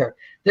yourself either.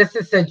 This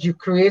is said you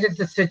created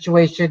the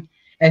situation,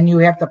 and you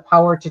have the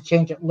power to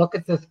change it. Look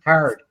at this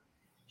card.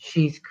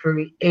 She's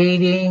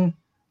creating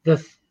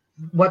this,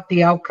 what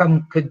the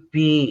outcome could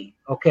be,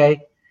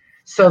 okay?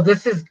 So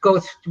this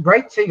goes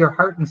right to your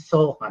heart and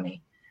soul,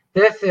 honey.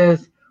 This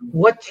is,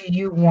 what do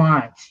you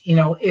want? You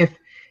know, if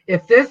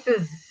this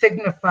is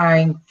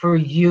signifying for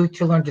you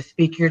to learn to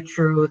speak your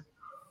truth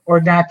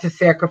or not to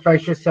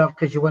sacrifice yourself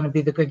because you want to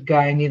be the good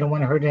guy and you don't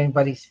want to hurt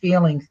anybody's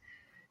feelings,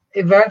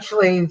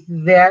 eventually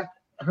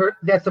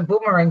that's a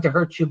boomerang to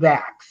hurt you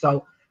back.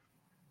 So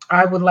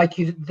I would like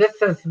you to, this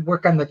says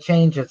work on the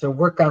changes or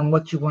work on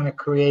what you want to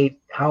create,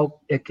 how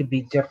it could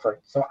be different.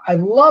 So I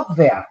love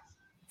that.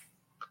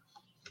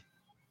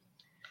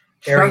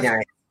 Very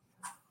nice.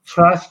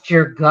 Trust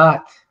your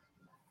gut.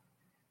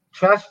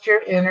 Trust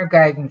your inner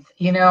guidance.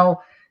 You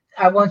know,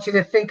 I want you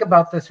to think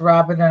about this,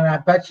 Robin, and I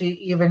bet you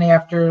even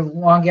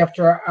long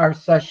after our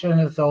session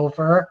is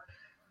over,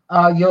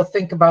 you'll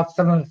think about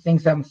some of the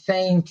things I'm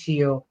saying to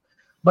you.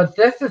 But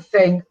this is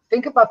saying,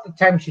 think about the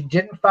times you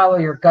didn't follow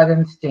your gut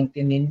instinct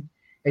and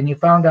you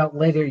found out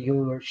later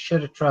you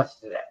should have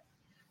trusted it.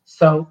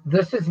 So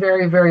this is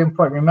very, very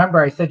important. Remember,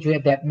 I said you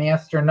had that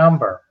master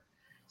number.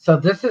 So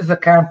this is a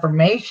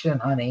confirmation,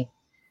 honey,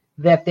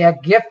 that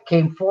gift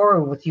came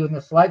forward with you in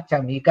this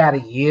lifetime. You got to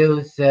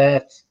use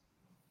it.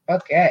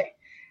 Okay.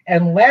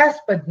 And last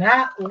but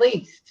not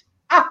least,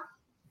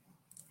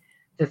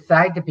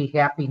 decide to be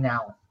happy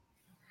now.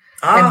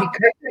 And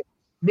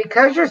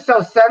because you're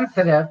so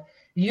sensitive,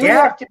 you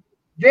have to be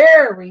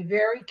very,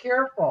 very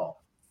careful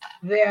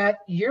that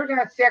you're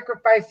not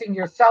sacrificing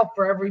yourself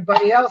for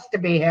everybody else to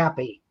be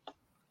happy.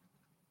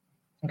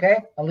 Okay?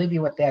 I'll leave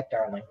you with that,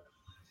 darling.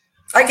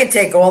 I can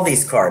take all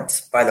these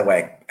cards, by the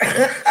way.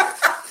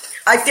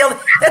 I feel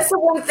that's the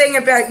one thing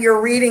about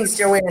your readings,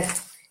 Joanne.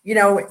 You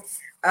know,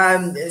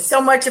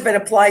 so much of it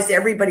applies to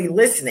everybody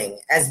listening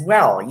as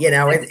well. You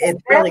know,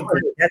 it's really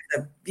good. That's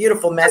a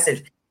beautiful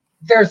message.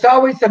 There's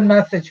always a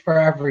message for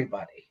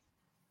everybody.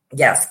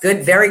 Yes,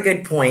 good, very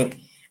good point.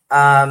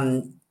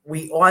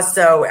 We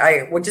also,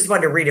 I just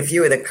wanted to read a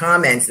few of the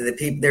comments of the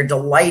people. They're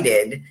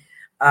delighted.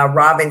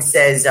 Robin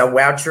says,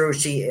 wow, true.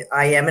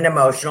 I am an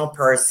emotional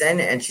person.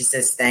 And she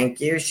says, thank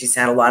you. She's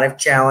had a lot of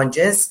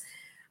challenges.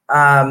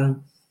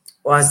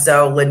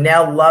 Also,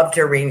 Linnell loved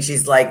her reading.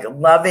 She's like,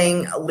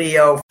 loving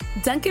Leo.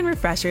 Dunkin'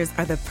 Refreshers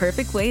are the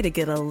perfect way to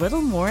get a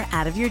little more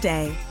out of your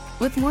day.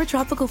 With more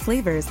tropical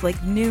flavors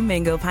like new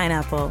mango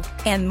pineapple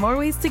and more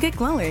ways to get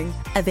glowing.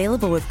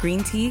 Available with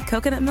green tea,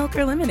 coconut milk,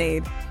 or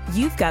lemonade.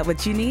 You've got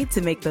what you need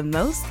to make the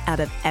most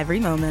out of every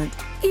moment,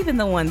 even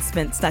the ones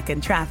spent stuck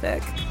in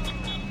traffic.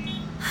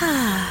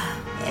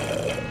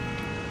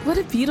 What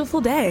a beautiful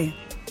day.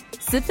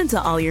 Sip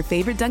into all your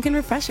favorite Dunkin'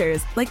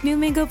 Refreshers like new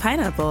mango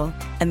pineapple.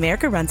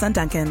 America runs on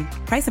Dunkin'.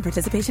 Price and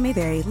participation may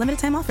vary. Limited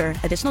time offer.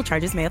 Additional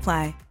charges may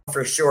apply.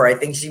 For sure. I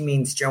think she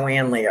means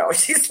Joanne Leo.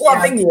 She's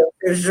loving you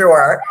for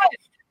sure.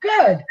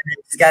 Good.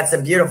 She's got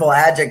some beautiful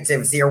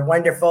adjectives here.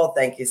 Wonderful.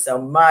 Thank you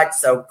so much.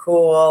 So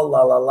cool.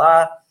 La,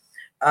 la,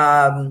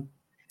 la.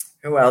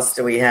 Who else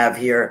do we have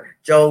here?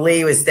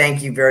 Jolie was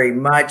thank you very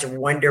much.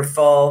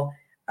 Wonderful.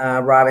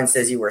 Robin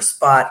says you were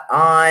spot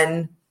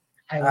on.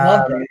 I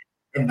love it.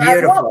 And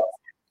beautiful.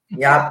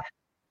 Yep.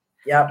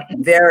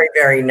 Very,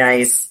 very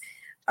nice.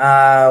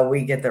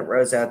 We get the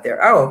Rose out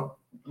there. Oh,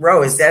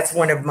 Rose, that's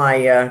one of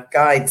my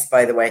guides,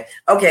 by the way.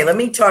 Okay, let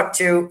me talk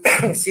to,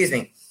 excuse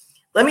me.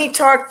 Let me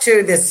talk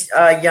to this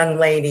young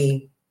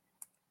lady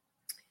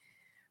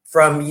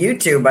from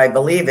YouTube, I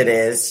believe it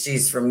is.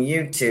 She's from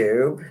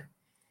YouTube.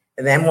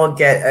 And then we'll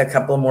get a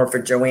couple more for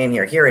Joanne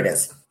here. Here it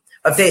is.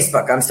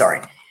 Facebook, I'm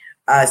sorry.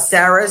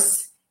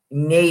 Saras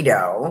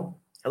Nato.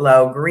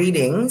 Hello,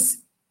 greetings.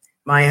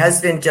 My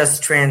husband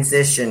just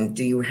transitioned.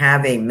 Do you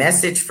have a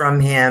message from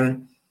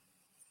him?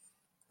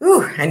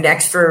 And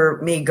next for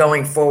me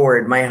going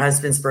forward, my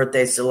husband's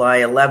birthday is July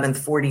 11th,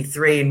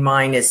 43, and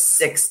mine is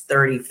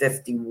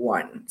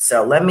 6/30/51.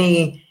 So let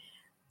me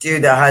do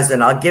the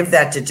husband. I'll give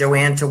that to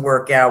Joanne to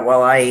work out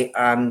while I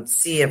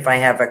see if I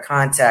have a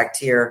contact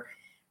here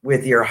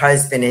with your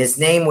husband. His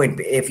name would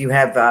be, if you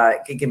have,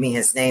 could give me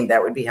his name,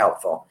 that would be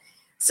helpful.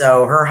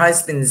 So her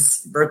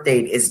husband's birth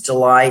date is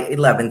July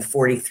 11th,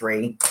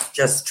 43,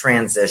 just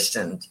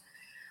transitioned.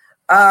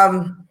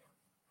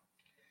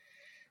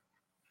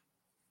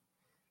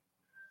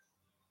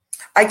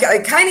 I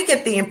kind of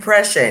get the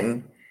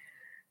impression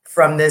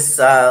from this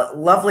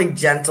lovely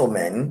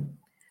gentleman,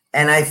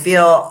 and I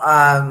feel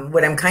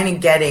what I'm kind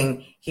of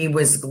getting, he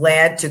was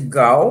glad to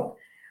go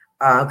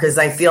because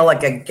I feel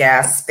like a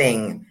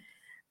gasping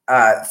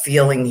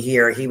feeling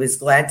here. He was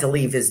glad to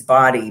leave his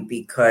body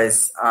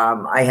because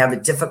I have a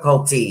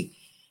difficulty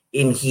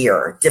in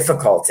here,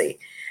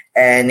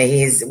 and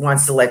he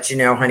wants to let you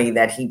know, honey,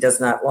 that he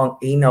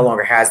no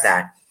longer has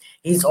that.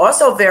 He's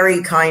also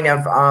very kind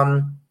of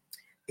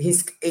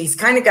he's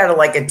kind of got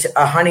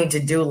a honey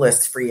to-do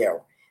list for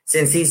you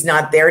since he's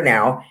not there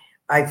now.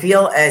 I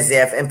feel as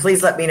if, and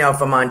please let me know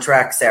if I'm on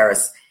track,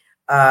 Saras.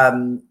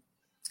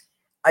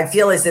 I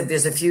feel as if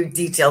there's a few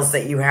details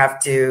that you have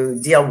to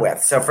deal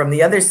with. So from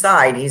the other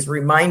side, he's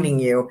reminding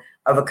you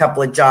of a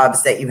couple of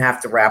jobs that you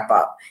have to wrap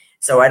up.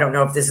 So I don't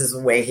know if this is the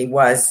way he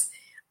was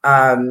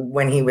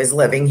when he was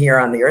living here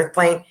on the earth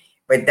plane,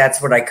 but that's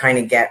what I kind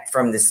of get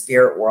from the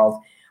spirit world.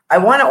 I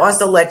want to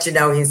also let you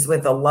know he's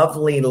with a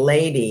lovely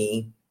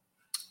lady,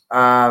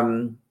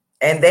 and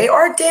they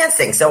are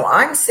dancing. So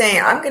I'm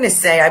going to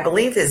say, I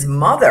believe his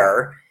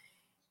mother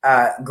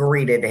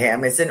greeted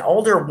him. It's an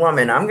older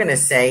woman. I'm going to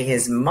say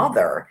his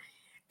mother.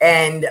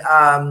 And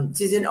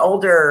she's an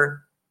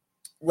older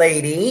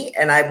lady,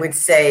 and I would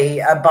say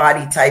a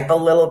body type a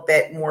little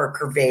bit more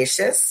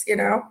curvaceous,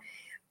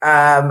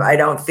 I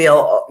don't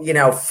feel,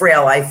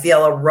 frail. I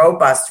feel a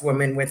robust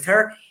woman with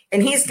her.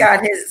 And he's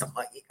got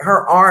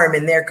her arm,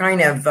 and they're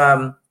kind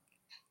of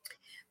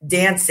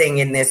dancing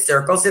in this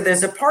circle. So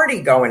there's a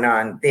party going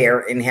on there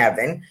in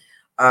heaven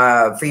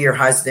for your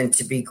husband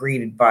to be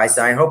greeted by.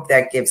 So I hope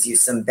that gives you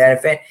some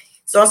benefit.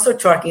 It's also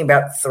talking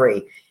about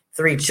three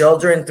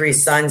children, 3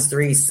 sons,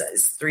 three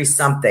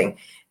something.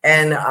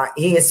 And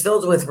he is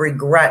filled with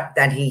regret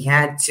that he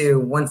had to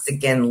once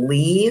again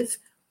leave.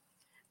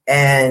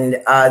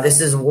 And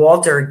this is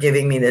Walter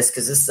giving me this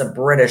because this is a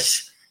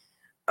British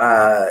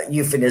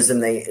euphemism.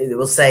 They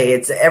will say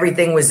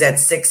everything was at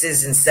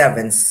sixes and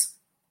sevens.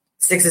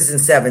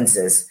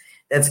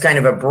 That's kind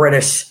of a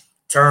British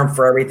term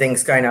for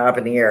everything's kind of up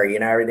in the air.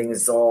 Everything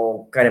is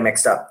all kind of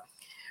mixed up.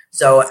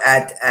 So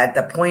at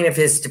the point of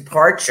his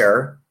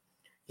departure,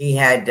 he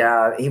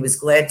was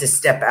glad to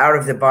step out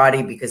of the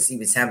body because he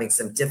was having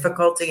some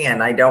difficulty.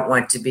 And I don't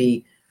want to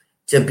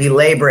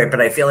belabor it,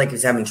 but I feel like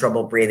he's having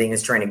trouble breathing.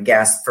 He's trying to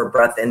gasp for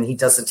breath, and he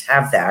doesn't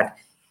have that.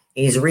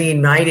 He's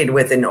reunited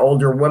with an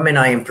older woman.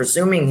 I am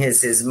presuming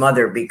is his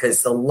mother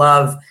because the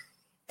love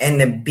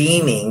and the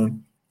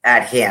beaming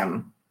at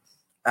him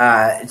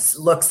it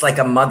looks like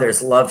a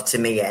mother's love to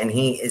me. And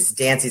he is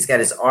dancing. He's got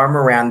his arm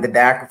around the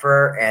back of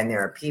her, and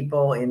there are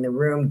people in the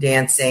room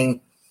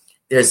dancing.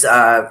 There's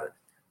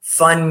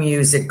fun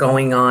music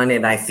going on,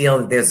 and I feel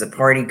that there's a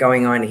party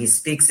going on. He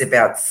speaks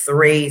about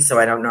 3, so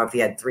I don't know if he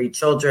had 3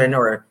 children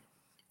or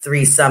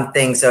 3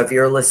 something. So if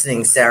you're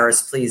listening,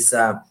 Saras, please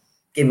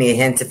give me a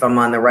hint if I'm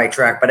on the right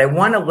track. But I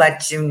want to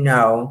let you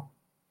know,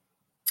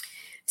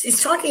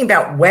 he's talking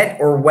about wet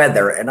or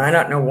weather, and I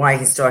don't know why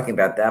he's talking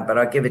about that, but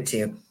I'll give it to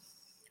you.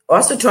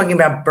 Also talking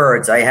about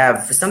birds. I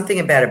have something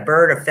about a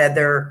bird, a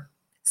feather,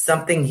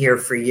 something here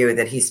for you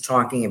that he's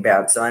talking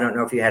about. So I don't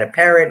know if you had a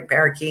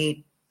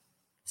parakeet.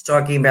 He's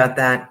talking about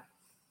that.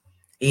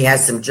 He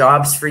has some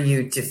jobs for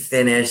you to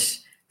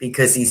finish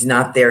because he's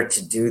not there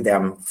to do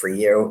them for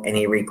you, and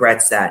he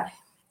regrets that.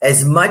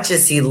 As much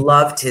as he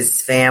loved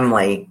his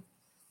family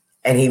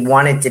and he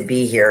wanted to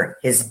be here,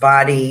 his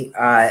body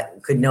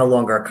could no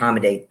longer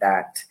accommodate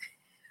that.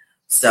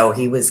 So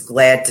he was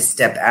glad to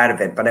step out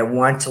of it. But I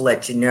want to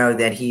let you know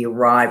that he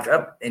arrived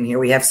up, and here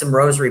we have some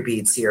rosary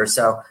beads here.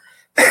 So,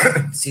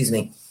 excuse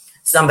me,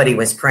 somebody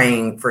was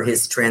praying for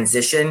his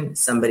transition,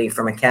 somebody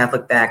from a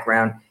Catholic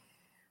background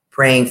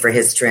praying for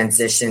his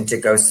transition to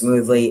go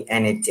smoothly,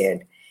 and it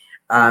did.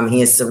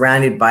 He is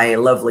surrounded by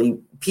lovely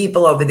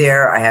people over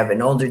there. I have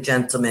an older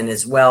gentleman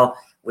as well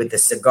with a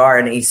cigar,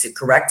 and he's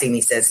correcting.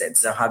 He says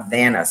it's a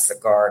Havana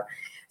cigar.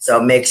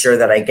 So make sure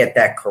that I get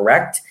that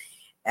correct.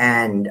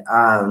 And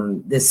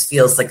this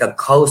feels like a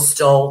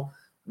coastal,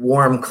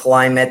 warm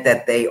climate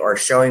that they are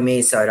showing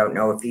me. So I don't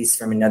know if he's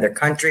from another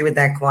country with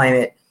that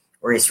climate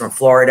or he's from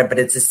Florida, but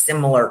it's a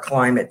similar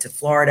climate to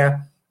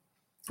Florida.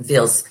 It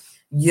feels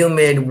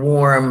humid,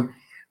 warm,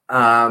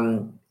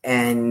 and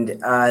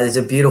there's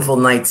a beautiful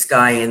night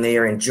sky, and they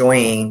are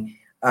enjoying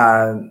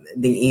the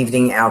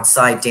evening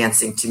outside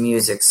dancing to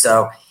music.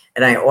 So,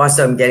 and I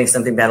also am getting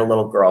something about a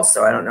little girl.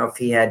 So I don't know if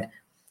he had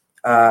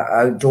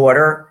a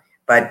daughter,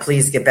 but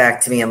please get back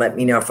to me and let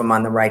me know if I'm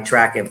on the right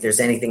track. If there's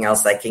anything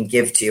else I can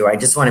give to you, I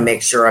just want to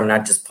make sure I'm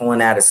not just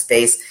pulling out of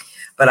space.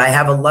 But I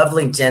have a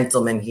lovely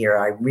gentleman here.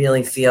 I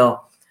really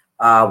feel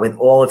with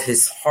all of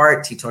his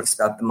heart, he talks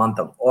about the month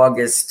of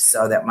August.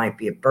 So that might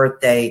be a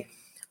birthday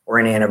or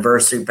an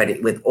anniversary,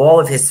 but with all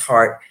of his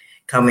heart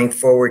coming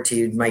forward to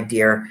you, my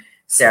dear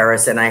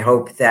Saris. And I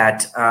hope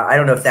that, I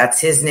don't know if that's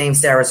his name,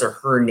 Saris, or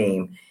her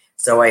name.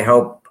 So I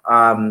hope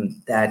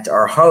that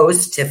our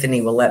host,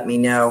 Tiffany, will let me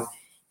know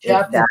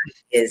if that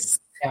is,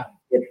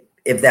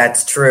 if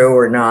that's true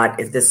or not,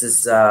 if this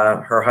is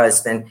her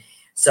husband.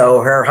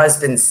 So her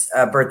husband's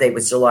birthday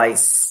was July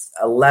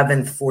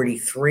 11th,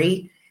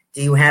 43.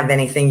 Do you have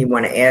anything you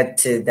want to add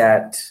to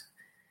that?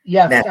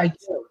 Yes, I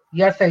do.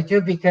 Yes, I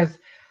do. Because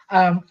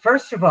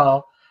first of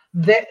all,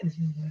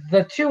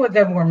 the two of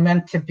them were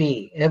meant to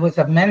be. It was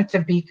a meant to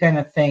be kind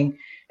of thing.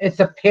 It's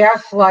a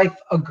past life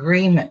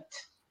agreement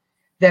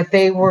that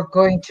they were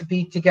going to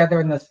be together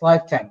in this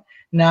lifetime.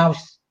 Now,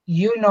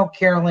 you know,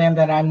 Carol Ann,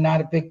 that I'm not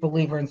a big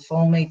believer in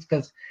soulmates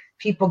because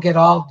people get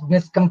all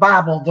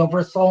miscombobbled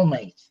over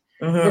soulmates.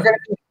 Mm-hmm. We're going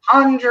to be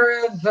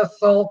hundreds of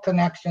soul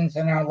connections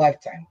in our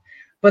lifetime.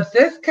 But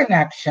this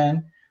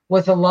connection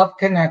was a love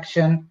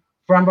connection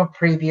from a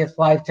previous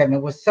lifetime.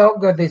 It was so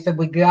good. They said,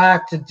 we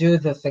got to do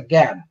this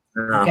again.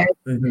 Okay.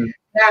 Mm-hmm.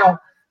 Now,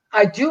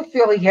 I do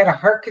feel he had a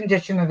heart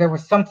condition, or there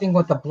was something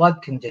with a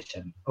blood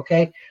condition.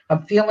 Okay.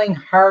 I'm feeling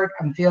heart.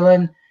 I'm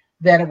feeling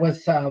that it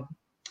was, it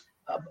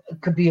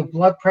could be a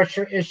blood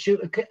pressure issue.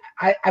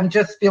 I'm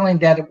just feeling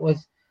that it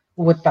was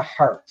with the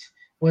heart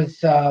was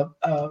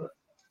the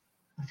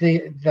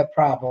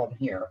problem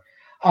here.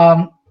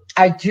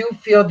 I do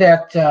feel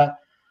that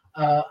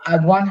I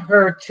want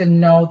her to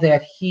know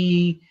that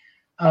he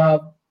had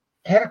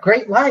a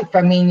great life.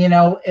 I mean, you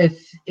know,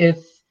 it's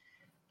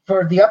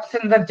for the ups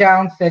and the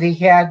downs that he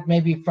had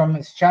maybe from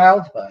his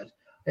childhood,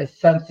 as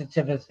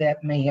sensitive as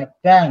that may have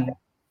been,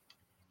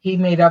 he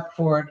made up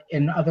for it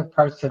in other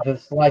parts of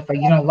his life.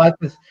 You know, life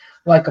is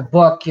like a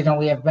book. You know,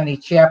 we have many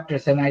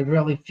chapters, and I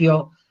really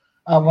feel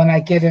when I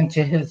get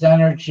into his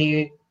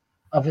energy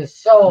of his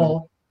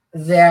soul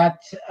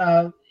that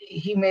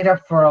he made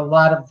up for a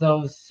lot of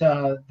those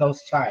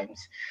times.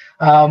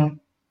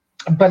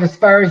 But as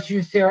far as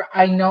you, Sarah,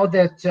 I know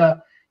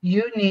that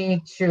you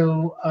need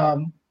to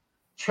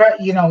try.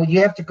 You know,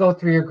 you have to go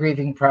through your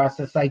grieving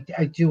process. I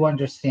do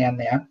understand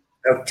that.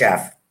 Oh,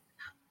 Jeff.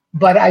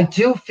 But I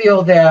do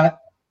feel that,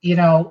 you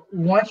know,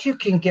 once you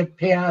can get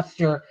past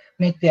or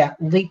make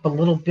that leap a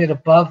little bit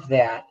above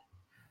that,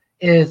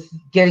 is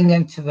getting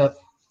into the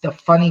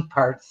funny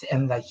parts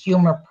and the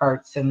humor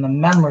parts and the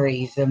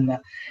memories and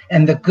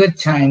the good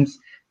times,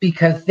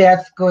 because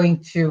that's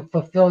going to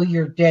fulfill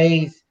your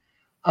days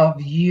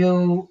of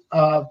you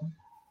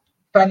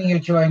finding your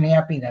joy and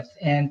happiness.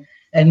 And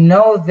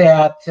know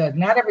that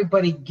not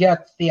everybody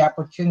gets the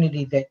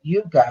opportunity that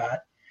you got,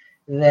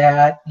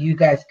 that you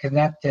guys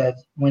connected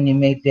when you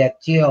made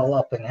that deal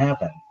up in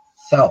heaven.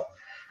 So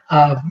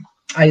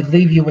I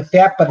leave you with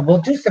that, but we'll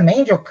do some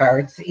angel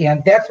cards,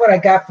 and that's what I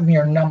got from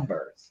your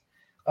numbers.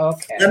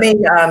 Okay. Let me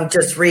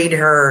just read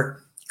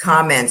her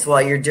comments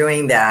while you're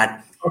doing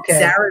that. Okay.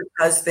 Sarah's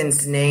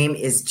husband's name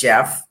is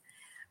Jeff.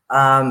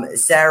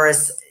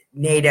 Sarah's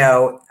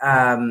NATO,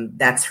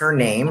 that's her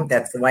name.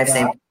 That's the wife's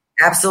name.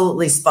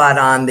 Absolutely spot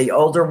on. The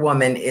older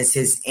woman is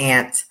his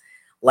aunt,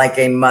 like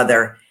a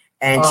mother.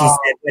 And she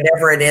said,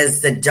 whatever it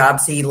is, the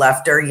jobs he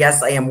left her,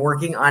 yes, I am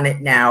working on it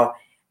now.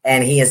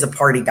 And he is a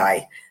party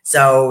guy.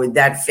 So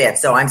that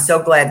fits. So I'm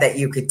so glad that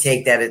you could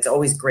take that. It's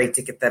always great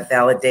to get that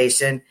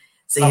validation,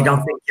 so you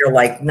don't think you're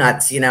like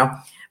nuts, you know.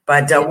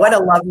 But what a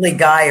lovely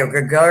guy, a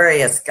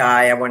gregarious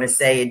guy, I want to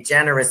say, a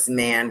generous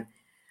man.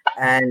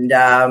 And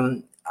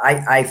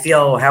I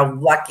feel how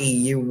lucky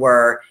you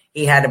were.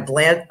 He had a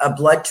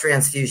blood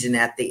transfusion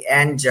at the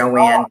end,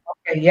 Joanne.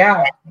 Okay,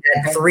 yeah.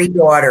 He had 3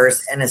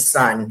 daughters and a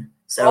son.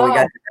 So we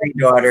got 3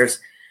 daughters.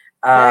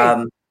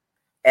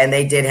 And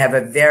they did have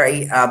a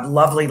very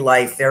lovely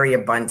life, very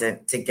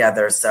abundant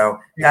together. So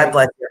God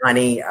bless you,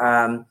 honey.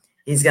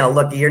 He's going to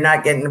look, you're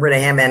not getting rid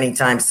of him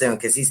anytime soon,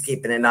 because he's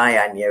keeping an eye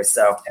on you.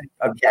 So,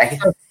 okay.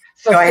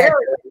 So Sarah,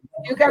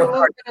 you got a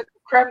little bit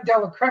of creme de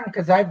la creme,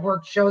 because I've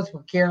worked shows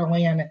with Carol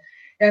Ann,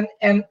 and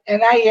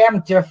I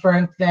am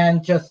different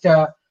than just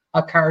a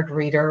card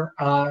reader.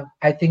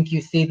 I think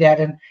you see that,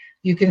 and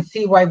you can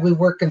see why we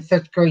work in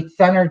such great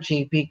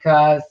synergy,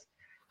 because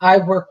I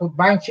work with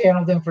my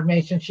channeled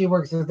information. She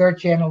works with her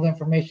channeled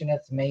information.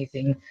 It's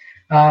amazing.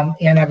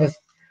 And I was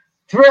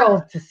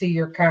thrilled to see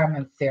your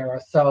comments, Sarah.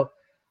 So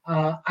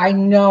I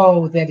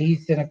know that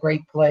he's in a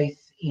great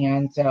place,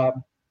 and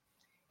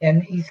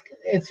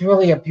it's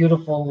really a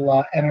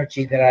beautiful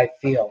energy that I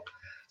feel.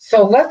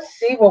 So let's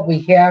see what we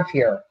have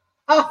here.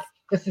 Oh,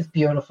 this is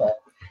beautiful.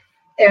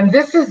 And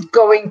this is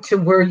going to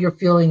where you're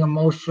feeling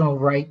emotional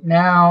right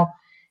now.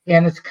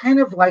 And it's kind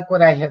of like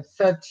what I have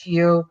said to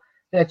you,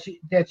 that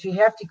you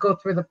have to go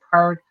through the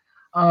part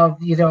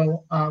of, you're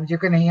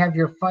going to have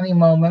your funny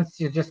moments.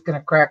 You're just going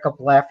to crack up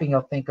laughing.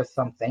 You'll think of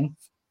something.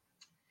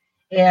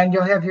 And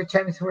you'll have your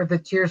times where the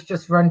tears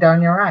just run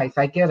down your eyes.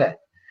 I get it.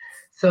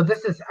 So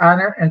this is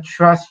honor and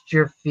trust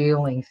your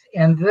feelings.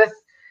 And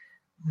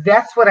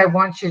that's what I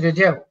want you to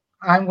do.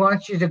 I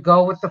want you to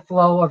go with the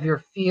flow of your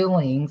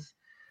feelings,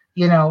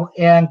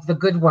 and the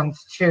good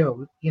ones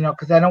too,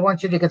 because I don't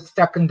want you to get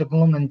stuck into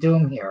gloom and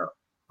doom here.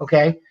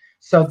 Okay.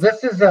 So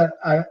this is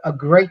a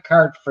great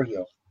card for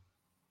you.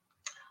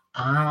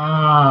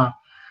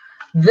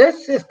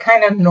 This is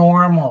kind of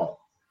normal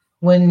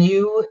when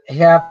you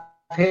have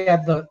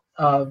had the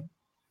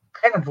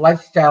kind of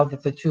lifestyle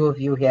that the two of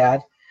you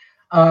had,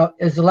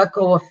 is let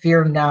go of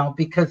fear now,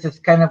 because it's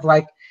kind of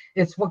like,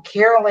 it's what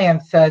Carol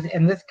Ann said,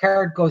 and this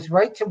card goes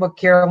right to what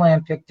Carol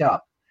Ann picked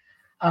up.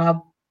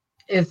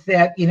 Is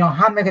that,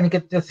 how am I going to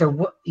get this, or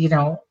what,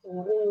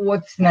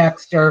 what's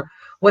next, or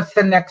what's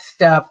the next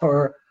step,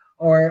 or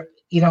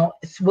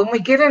when we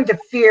get into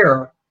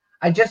fear,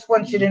 I just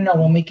want you to know,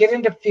 when we get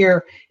into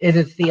fear, it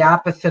is the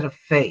opposite of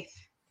faith.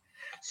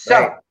 So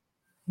right.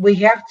 We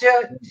have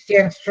to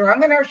stand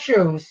strong in our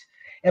shoes.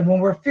 And when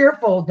we're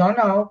fearful,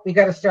 we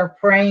got to start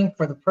praying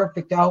for the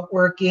perfect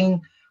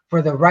outworking,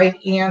 for the right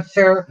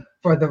answer,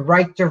 for the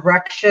right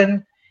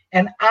direction.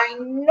 And I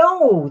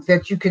know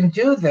that you can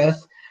do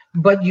this,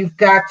 but you've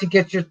got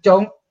to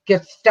don't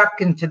get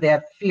stuck into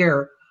that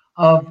fear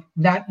of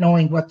not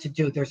knowing what to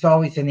do. There's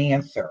always an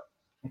answer.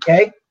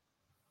 Okay?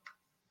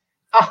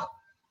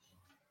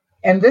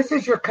 And this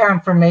is your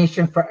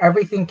confirmation for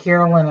everything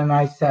Carolyn and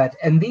I said.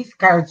 And these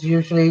cards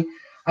usually,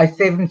 I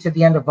save them to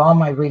the end of all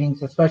my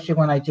readings, especially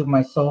when I do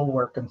my soul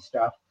work and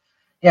stuff.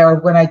 Or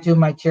when I do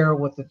my tarot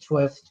with a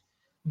twist.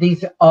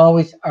 These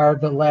always are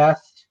the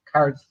last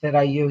cards that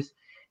I use.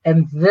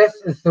 And this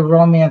is the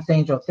romance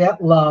angel.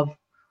 That love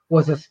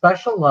was a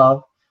special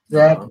love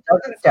that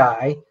doesn't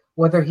die,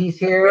 whether he's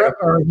here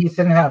or he's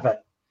in heaven.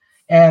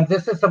 And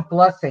this is a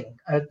blessing,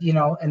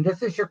 and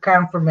this is your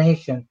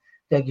confirmation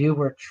that you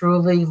were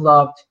truly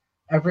loved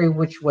every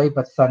which way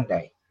but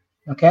Sunday.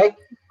 Okay?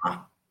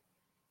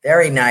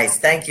 Very nice.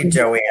 Thank you,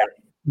 Joanne.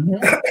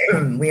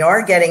 Mm-hmm. We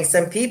are getting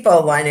some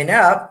people lining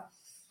up.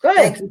 Good.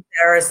 Thank you,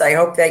 Paris. I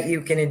hope that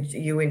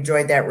you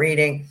enjoyed that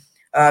reading.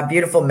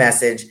 Beautiful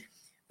message.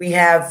 We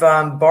have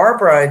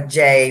Barbara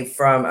J.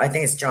 from, I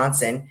think it's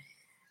Johnson,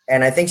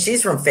 and I think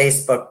she's from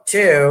Facebook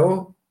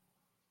too.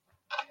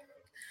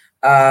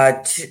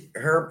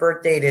 Her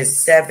birth date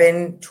is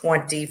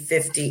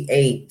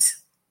 7/20/58.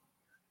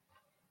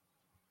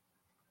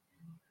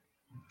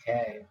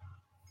 Okay.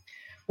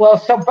 Well,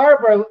 so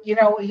Barbara,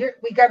 here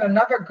we got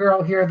another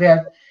girl here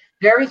that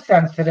very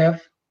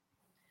sensitive,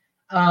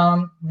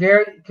 can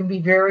be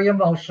very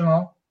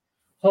emotional,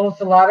 holds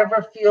a lot of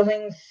her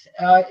feelings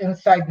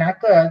inside, not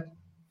good.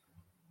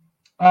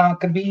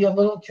 Can be a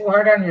little too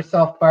hard on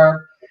yourself,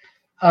 Barb.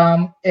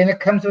 And it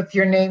comes with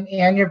your name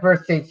and your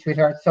birth date,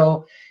 sweetheart.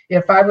 So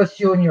if I was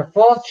you in your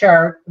full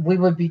chart, we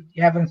would be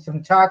having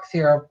some talks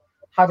here of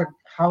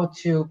how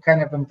to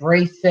kind of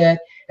embrace it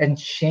and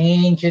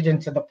change it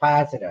into the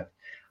positive.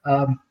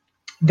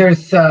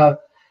 There's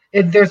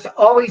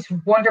always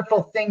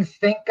wonderful things.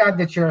 Thank God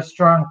that you're a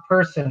strong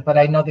person, but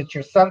I know that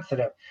you're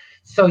sensitive.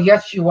 So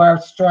yes, you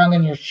are strong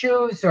in your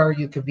shoes, or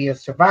you could be a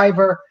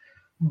survivor,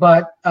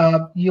 but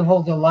you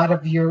hold a lot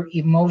of your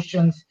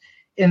emotions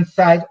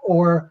inside,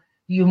 or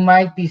you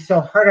might be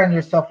so hard on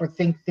yourself or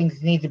think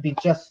things need to be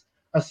just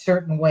a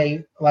certain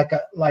way, like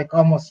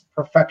almost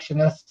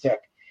perfectionistic.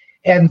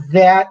 And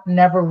that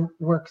never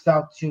works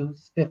out too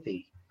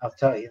spiffy, I'll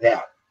tell you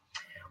that.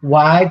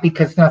 Why?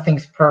 Because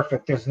nothing's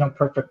perfect. There's no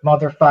perfect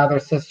mother, father,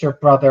 sister,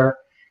 brother,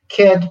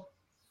 kid.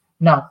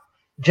 No.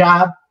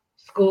 Job,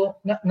 school,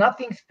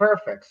 nothing's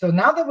perfect. So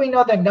now that we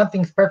know that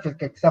nothing's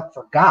perfect except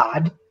for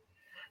God,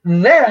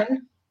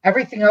 then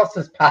everything else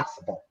is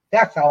possible.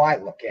 That's how I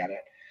look at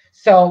it.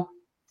 So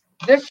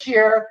this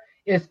year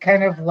is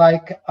kind of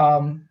like,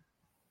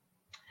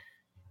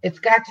 it's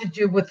got to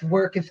do with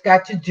work. It's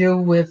got to do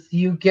with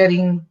you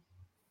getting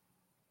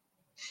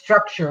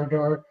structured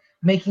or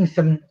making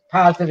some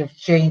positive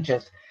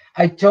changes.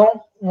 I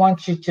don't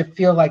want you to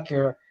feel like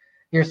you're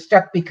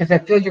stuck, because I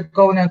feel you're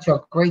going into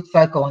a great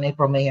cycle in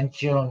April, May, and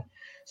June.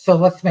 So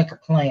let's make a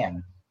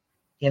plan,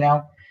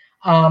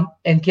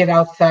 and get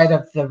outside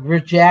of the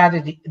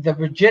rigidity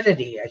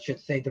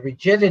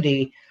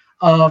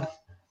of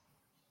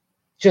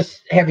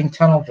just having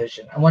tunnel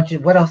vision. I want you,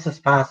 what else is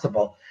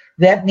possible?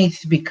 That needs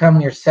to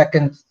become your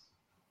second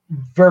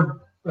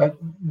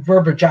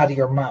verbiage out of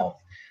your mouth.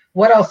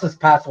 What else is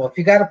possible? If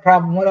you got a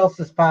problem, what else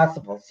is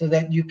possible? So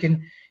that you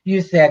can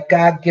use that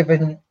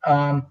God-given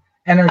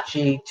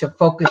energy to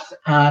focus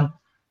on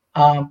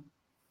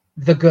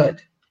the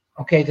good.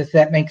 Okay, does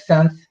that make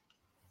sense?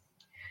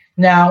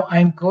 Now,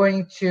 I'm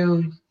going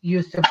to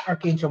use some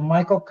Archangel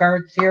Michael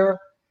cards here.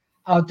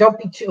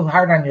 Don't be too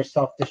hard on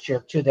yourself this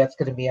year, too. That's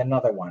going to be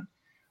another one.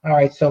 All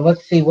right, so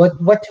let's see. What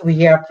do we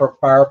have for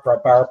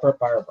Barbara?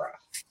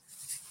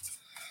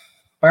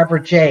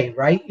 Barbara J.,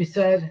 right, you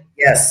said?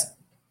 Yes. I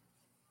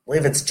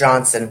believe it's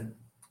Johnson.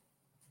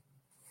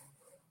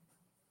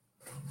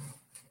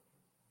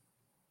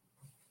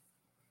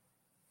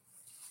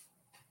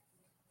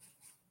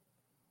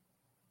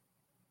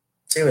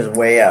 She was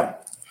way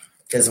up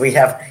because we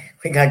got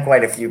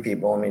quite a few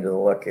people. Let me do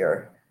a look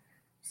here.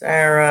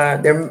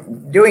 Sarah, they're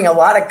doing a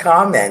lot of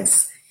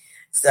comments.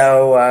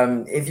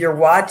 So if you're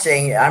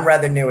watching, I'm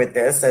rather new at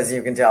this, as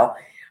you can tell.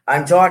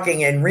 I'm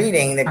talking and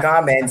reading the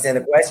comments and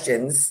the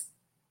questions.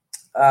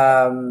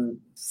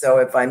 So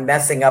if I'm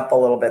messing up a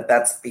little bit,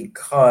 that's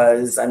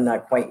because I'm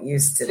not quite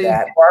used to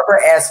that.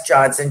 Barbara S.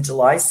 Johnson,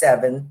 July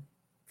 7,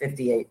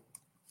 58.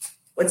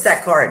 What's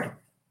that card?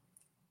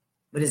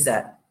 What is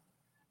that?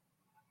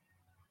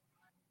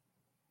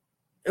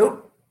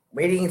 Oop,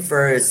 waiting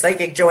for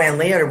Psychic Joanne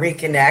Leo to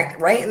reconnect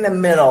right in the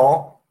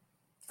middle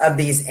of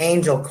these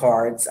angel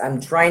cards.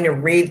 I'm trying to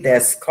read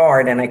this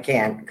card and I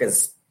can't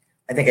because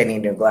I think I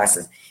need new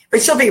glasses.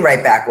 But she'll be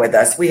right back with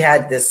us. We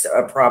had this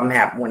problem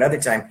happen one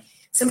other time.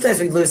 Sometimes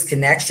we lose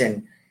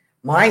connection.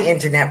 My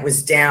internet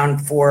was down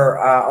for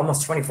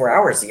almost 24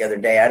 hours the other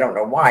day. I don't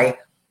know why.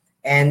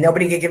 And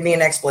nobody could give me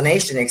an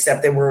explanation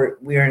except that we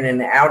were in an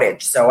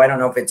outage. So I don't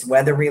know if it's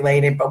weather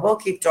related, but we'll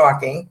keep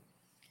talking.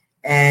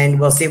 And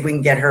we'll see if we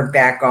can get her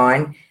back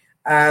on.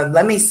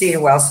 Let me see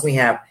who else we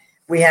have.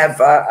 We have,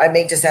 I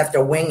may just have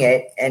to wing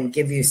it and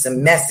give you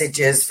some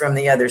messages from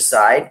the other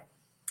side.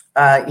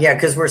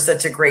 Because we're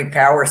such a great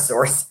power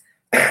source.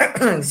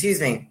 Excuse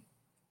me.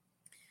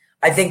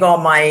 I think all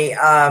my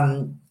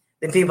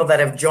the people that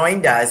have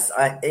joined us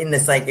in the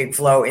Psychic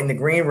Flow in the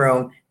green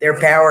room, their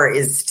power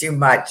is too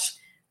much.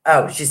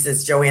 Oh, she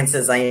says, Joanne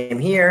says, I am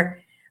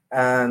here.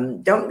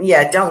 Don't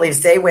leave.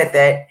 Stay with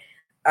it.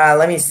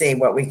 Let me see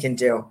what we can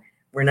do.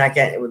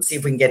 Let's see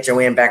if we can get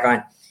Joanne back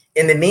on.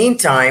 In the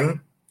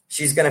meantime,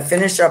 she's going to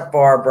finish up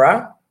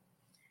Barbara.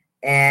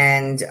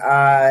 And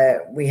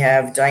we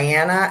have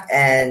Diana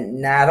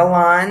and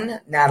Natalie,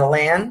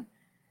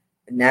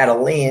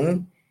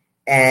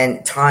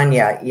 and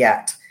Tanya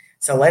yet.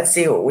 So let's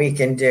see what we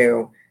can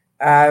do.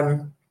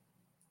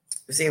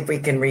 See if we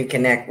can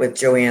reconnect with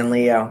Joanne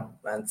Leo.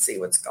 Let's see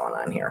what's going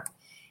on here.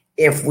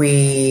 If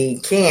we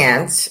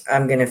can't,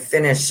 I'm going to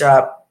finish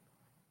up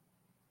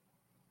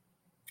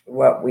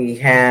what we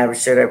have.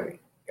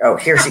 Oh,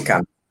 here she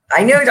comes.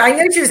 I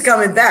knew she was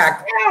coming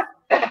back.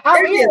 There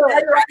she is.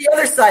 You're on the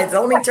other side,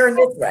 so let me turn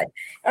this way.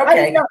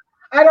 Okay.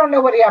 I don't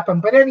know what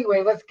happened, but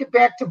anyway, let's get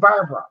back to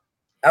Barbara.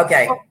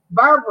 Okay. So,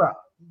 Barbara,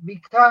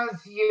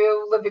 because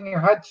you live in your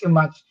head too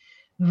much,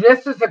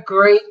 this is a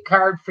great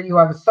card for you.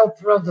 I was so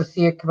thrilled to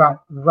see it come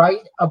out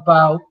right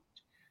about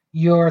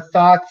your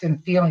thoughts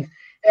and feelings.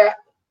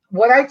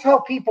 What I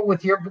tell people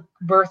with your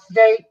birth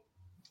date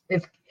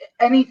is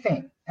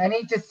anything,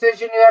 any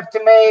decision you have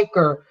to make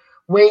or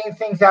weighing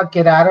things out,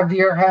 get out of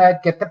your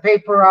head, get the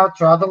paper out,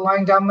 draw the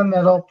line down the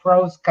middle,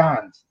 pros,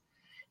 cons.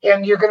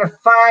 And you're going to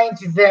find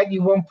that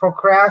you won't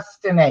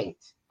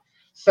procrastinate.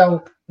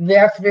 So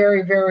that's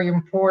very, very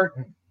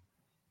important.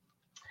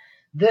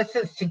 This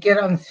is to get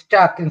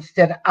unstuck.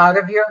 Instead, out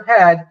of your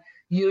head,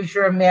 use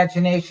your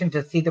imagination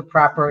to see the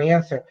proper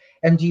answer.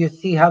 And do you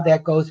see how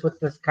that goes with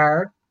this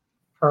card?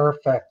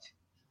 Perfect.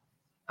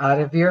 Out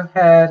of your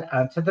head,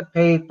 onto the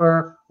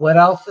paper. What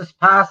else is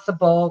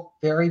possible?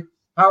 Very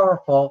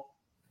powerful.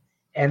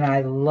 And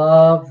I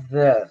love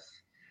this.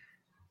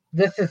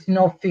 This is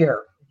no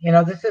fear.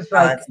 This is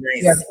like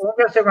you have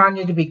angels around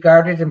you to be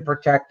guarded and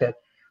protected.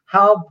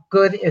 How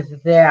good is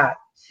that?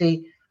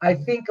 See, I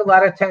think a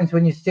lot of times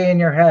when you stay in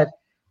your head,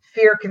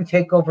 fear can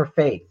take over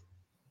faith.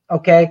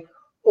 Okay?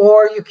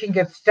 Or you can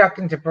get stuck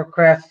into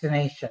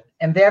procrastination.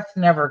 And that's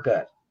never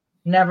good.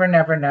 Never,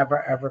 never,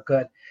 never, ever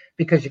good.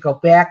 Because you go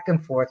back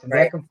and forth and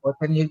back and forth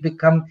and you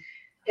become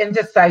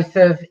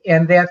indecisive,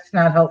 and that's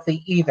not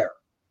healthy either.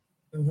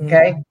 Mm-hmm.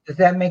 Okay? Does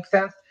that make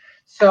sense?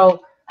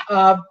 So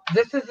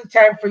this is the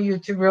time for you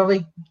to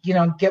really,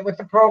 get with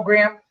the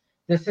program.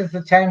 This is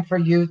the time for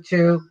you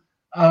to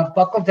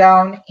buckle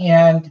down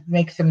and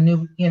make some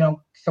new,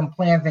 some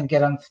plans and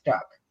get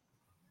unstuck.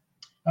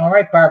 All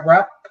right,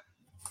 Barbara.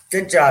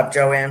 Good job,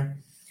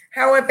 Joanne.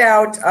 How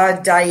about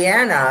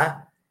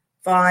Diana,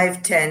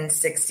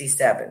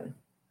 5/10/67?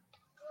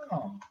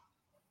 Oh.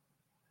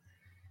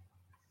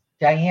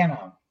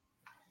 Diana,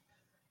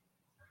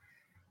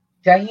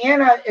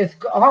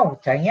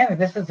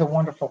 this is a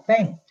wonderful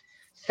thing.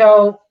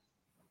 So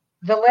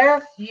the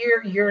last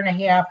year and a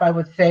half, I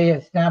would say,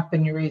 has not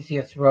been your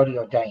easiest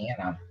rodeo,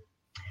 Diana.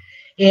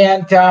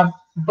 And,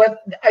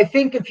 but I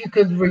think if you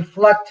could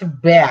reflect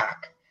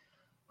back,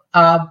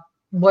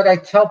 what I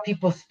tell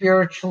people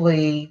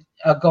spiritually,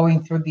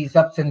 going through these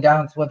ups and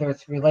downs, whether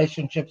it's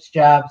relationships,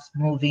 jobs,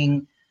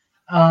 moving,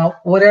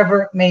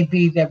 whatever it may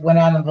be that went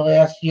on in the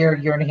last year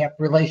and a half,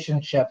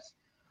 relationships.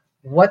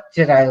 What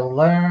did I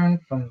learn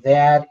from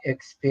that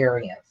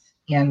experience?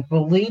 And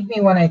believe me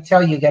when I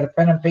tell you, get a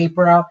pen and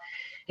paper out.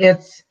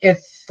 It's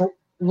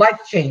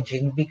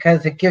life-changing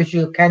because it gives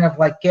you kind of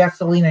like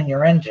gasoline in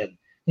your engine.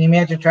 Can you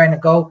imagine trying to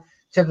go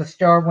to the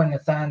store when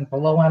it's on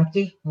below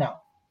empty? No.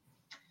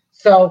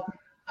 So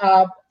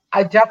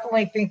I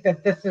definitely think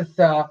that this is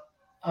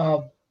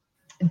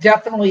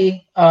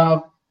definitely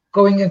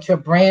going into a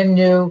brand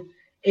new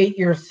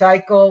 8-year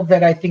cycle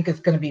that I think is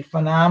going to be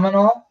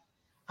phenomenal.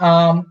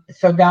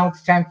 So now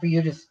it's time for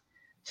you to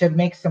to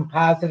make some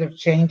positive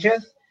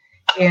changes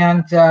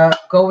and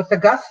go with the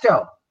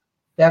gusto.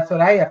 That's what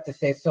I have to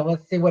say. So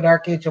let's see what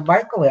Archangel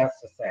Michael has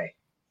to say.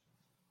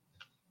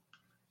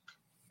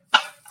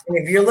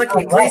 If you're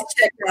looking, please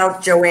check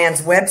out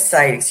Joanne's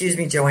website. Excuse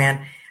me,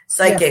 Joanne.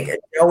 Psychic,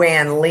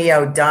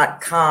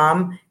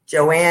 JoanneLeo.com.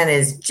 Joanne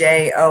is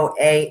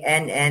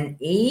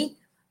JoAnne.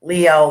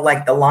 Leo,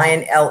 like the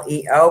lion,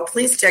 Leo.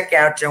 Please check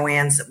out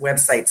Joanne's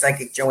website,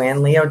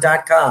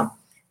 PsychicJoanneLeo.com,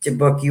 to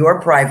book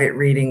your private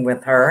reading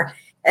with her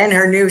and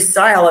her new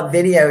style of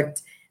video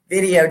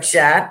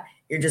chat.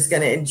 You're just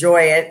going to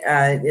enjoy it.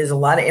 There's a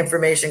lot of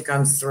information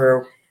comes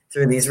through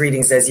these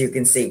readings, as you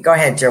can see. Go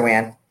ahead,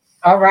 Joanne.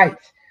 All right.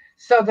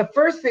 So the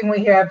first thing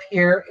we have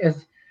here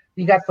is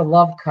we got the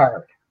love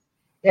card.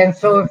 And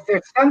so if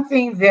there's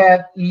something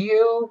that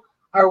you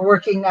are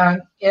working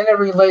on in a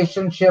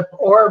relationship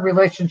or a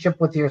relationship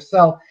with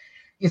yourself,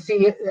 you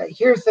see,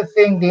 here's the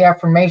thing, the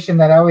affirmation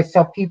that I always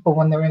tell people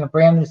when they're in a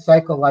brand new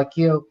cycle like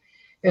you,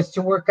 is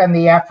to work on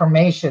the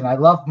affirmation. I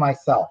love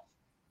myself.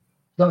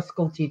 No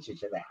school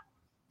teaches you that.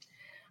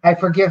 I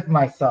forgive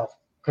myself,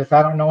 because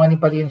I don't know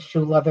anybody in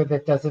shoe leather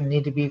that doesn't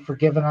need to be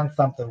forgiven on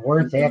something.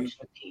 Words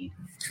actually need.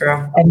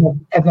 True.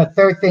 And the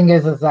third thing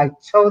is I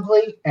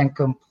totally and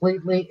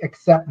completely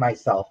accept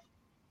myself.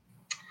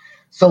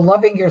 So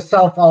loving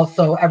yourself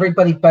also,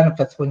 everybody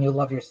benefits when you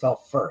love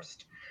yourself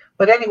first.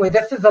 But anyway,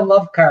 this is a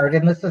love card,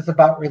 and this is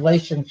about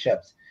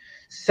relationships.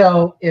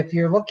 So if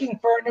you're looking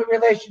for a new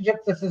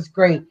relationship, this is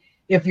great.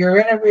 If you're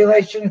in a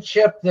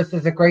relationship, this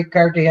is a great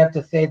card to have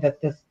to say that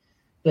this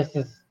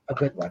is a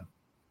good one.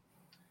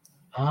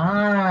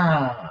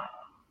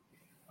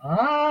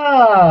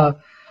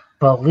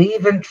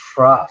 Believe and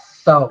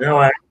trust. So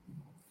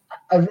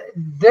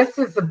this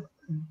is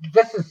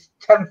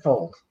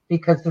tenfold,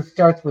 because this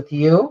starts with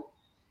you,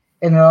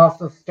 and it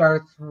also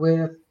starts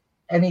with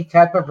any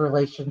type of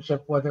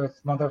relationship, whether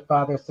it's mother,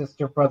 father,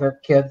 sister,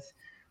 brother, kids,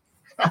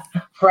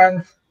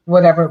 friends,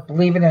 whatever.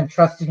 Believing and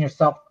trusting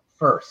yourself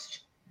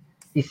first.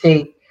 You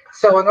see,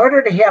 so in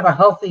order to have a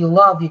healthy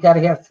love, you got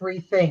to have three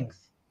things.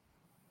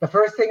 The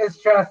first thing is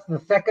trust, the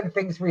second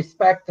thing is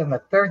respect, and the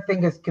third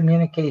thing is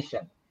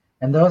communication.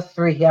 And those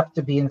three have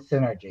to be in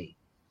synergy.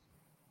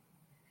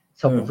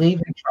 So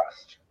believe and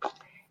trust.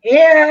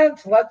 And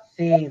let's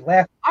see,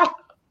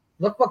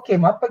 look what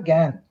came up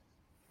again.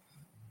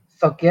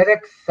 So get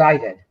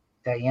excited,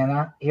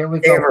 Diana. Here we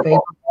go.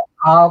 Favorable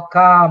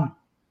outcome.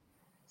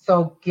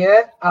 So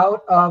get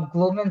out of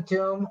gloom and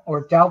doom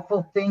or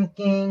doubtful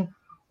thinking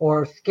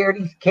or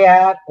scaredy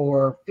cat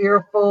or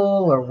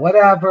fearful or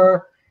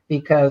whatever,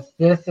 because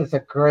this is a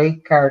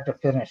great card to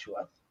finish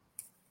with.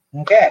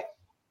 Okay.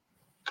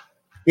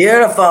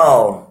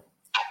 Beautiful.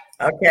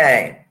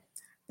 Okay.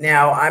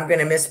 Now I'm going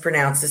to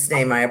mispronounce this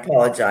name. I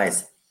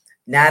apologize.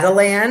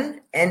 Natalan,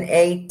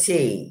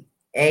 Natalan,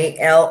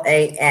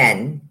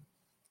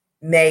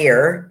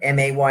 Mayer,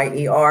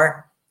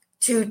 Mayer,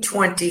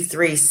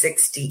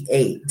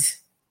 22368.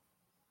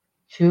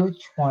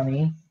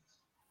 220.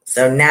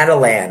 So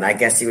Natalan, I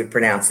guess you would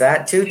pronounce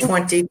that.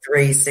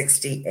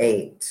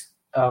 22368.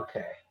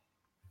 Okay.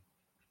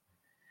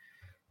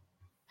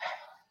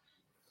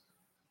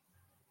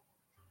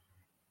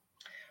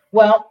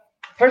 Well,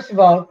 first of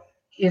all,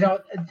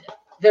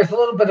 there's a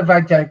little bit of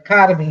a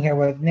dichotomy here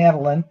with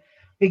Natalan,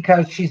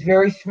 because she's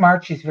very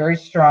smart, she's very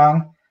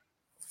strong.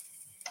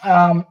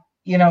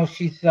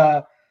 She's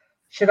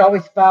should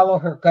always follow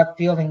her gut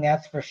feeling,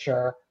 that's for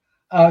sure.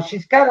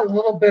 She's got a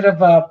little bit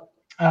of a,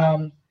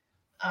 I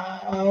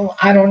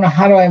don't know,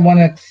 how do I want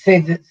to say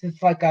this?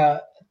 It's like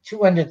a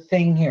two-ended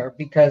thing here,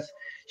 because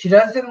she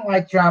doesn't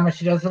like drama,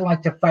 she doesn't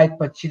like to fight,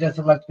 but she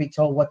doesn't like to be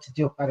told what to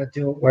do, how to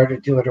do it, where to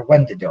do it, or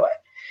when to do it.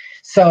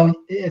 So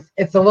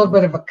it's a little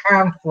bit of a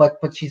conflict,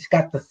 but she's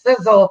got the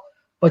sizzle,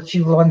 but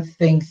she wants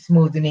things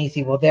smooth and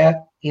easy. Well,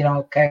 that,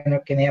 kind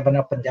of can have an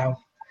up and down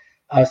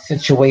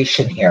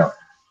situation here.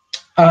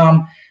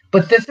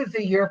 But this is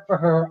a year for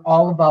her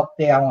all about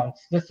balance.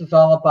 This is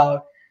all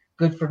about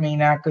good for me,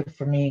 not good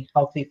for me,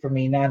 healthy for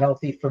me, not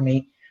healthy for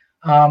me.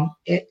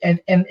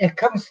 It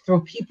comes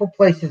through people,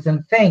 places,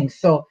 and things.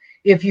 So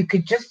if you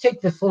could just take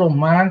this little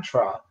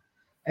mantra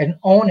and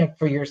own it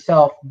for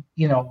yourself,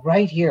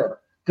 right here.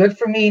 Good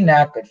for me,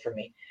 not good for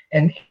me,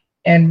 and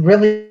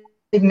really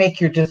make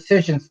your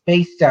decisions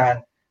based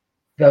on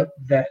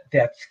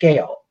that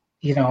scale.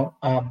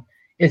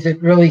 Is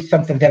it really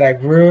something that I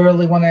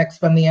really want to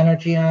expend the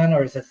energy on,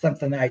 or is it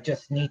something that I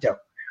just need to,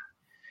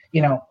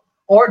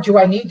 or do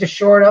I need to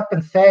shore it up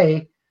and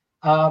say,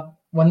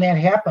 when that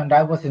happened,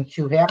 I wasn't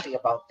too happy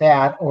about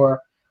that,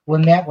 or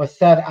when that was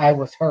said, I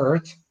was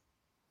hurt.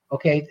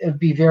 Okay, it'd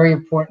be very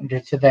important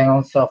to thy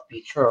own self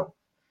be true.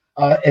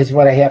 Is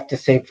what I have to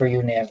say for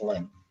you,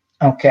 Natalie.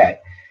 Okay.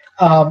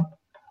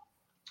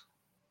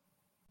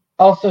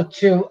 Also,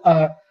 too,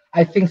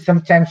 I think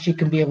sometimes she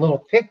can be a little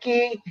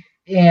picky,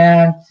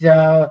 and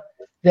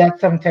that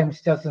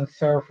sometimes doesn't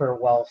serve her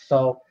well.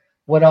 So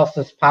what else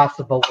is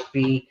possible would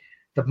be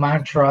the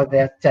mantra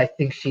that I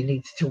think she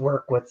needs to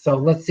work with. So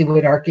let's see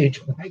what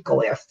Archangel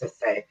Michael has to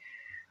say.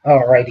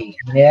 All righty.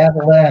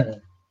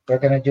 Natalie, we're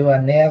going to do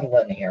on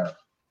Madeline here.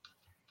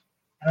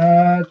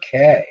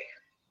 Okay.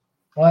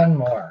 One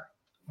more.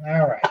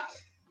 All right.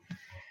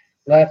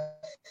 Let's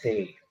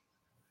see.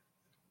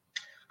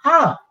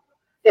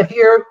 If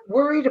you're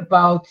worried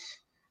about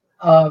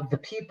the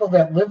people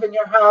that live in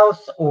your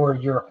house or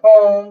your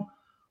home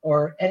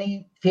or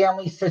any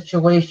family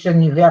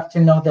situation, you have to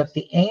know that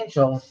the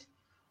angels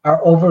are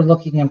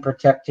overlooking and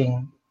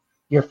protecting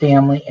your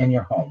family and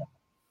your home.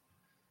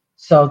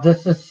 So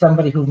this is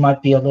somebody who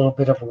might be a little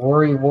bit of a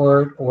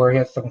worrywart or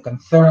has some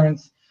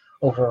concerns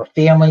over a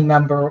family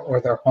member or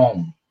their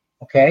home.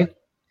 Okay?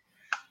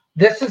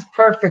 This is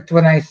perfect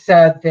when I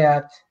said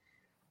that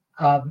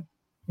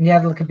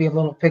Natalie could be a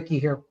little picky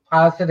here.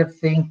 Positive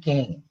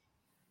thinking.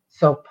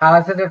 So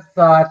positive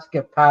thoughts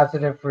get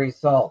positive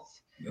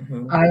results.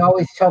 Mm-hmm. I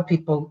always tell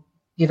people,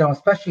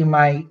 especially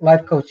my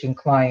life coaching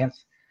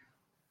clients,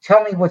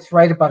 tell me what's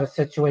right about a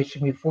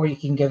situation before you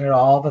can get into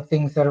all the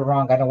things that are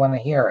wrong. I don't want to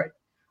hear it.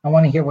 I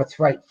want to hear what's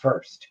right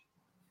first.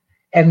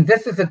 And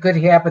this is a good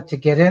habit to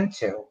get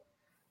into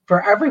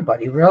for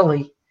everybody,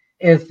 really,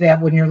 is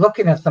that when you're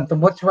looking at something,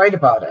 what's right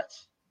about it?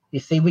 You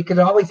see, we can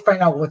always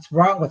find out what's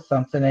wrong with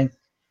something and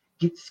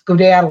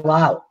skedaddle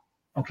out,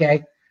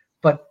 okay?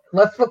 But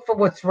let's look for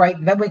what's right,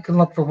 and then we can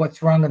look for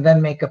what's wrong and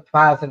then make a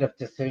positive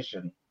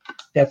decision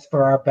that's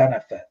for our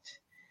benefit.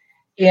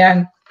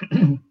 And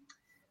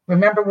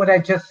remember what I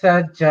just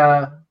said,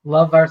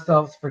 love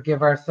ourselves,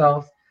 forgive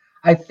ourselves.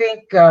 I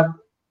think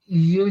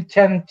you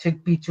tend to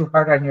be too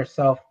hard on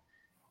yourself,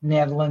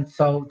 Madeline.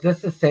 So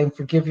this is saying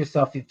forgive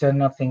yourself, you've done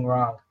nothing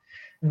wrong.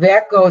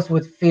 That goes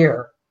with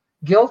fear.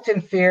 Guilt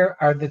and fear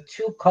are the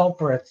two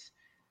culprits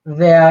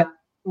that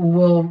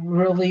will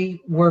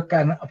really work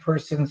on a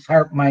person's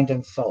heart, mind,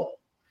 and soul.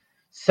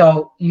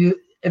 So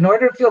in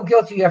order to feel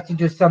guilty, you have to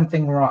do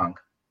something wrong.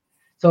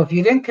 So if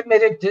you didn't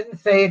commit it, didn't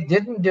say it,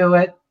 didn't do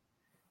it,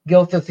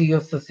 guilt is a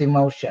useless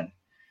emotion.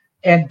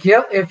 And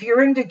guilt, if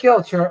you're into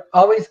guilt,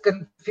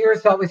 fear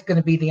is always going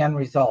to be the end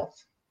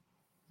result.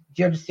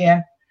 Do you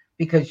understand?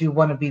 Because you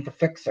want to be the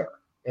fixer.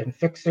 And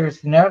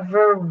fixers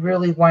never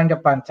really wind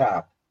up on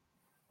top.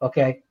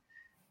 Okay?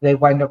 They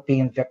wind up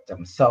being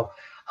victims. So,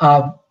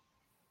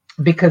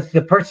 because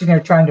the person you're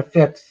trying to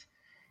fix,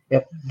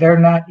 if they're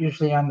not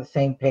usually on the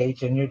same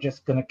page, and you're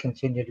just going to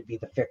continue to be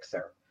the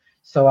fixer.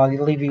 So I'll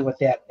leave you with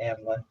that,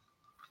 Madeline.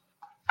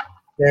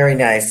 Very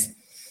nice.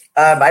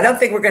 I don't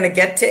think we're going to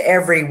get to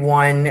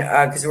everyone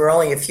because we're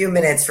only a few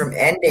minutes from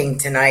ending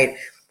tonight.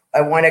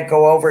 I want to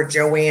go over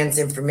Joanne's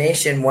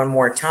information one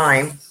more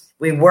time.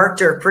 We worked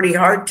her pretty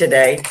hard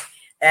today.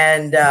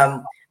 And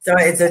so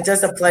it's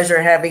just a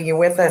pleasure having you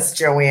with us,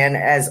 Joanne,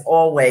 as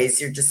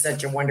always. You're just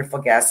such a wonderful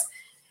guest.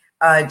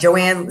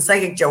 Joanne,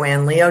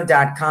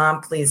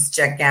 PsychicJoanneLeo.com. Please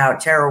check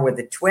out Tarot with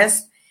a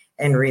Twist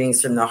and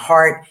Readings from the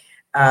Heart.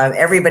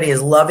 Everybody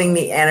is loving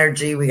the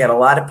energy. We got a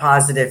lot of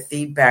positive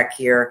feedback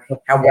here,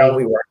 how well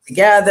we work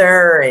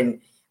together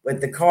and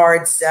what the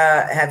cards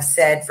have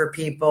said for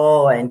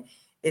people. And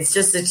it's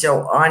just such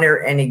an honor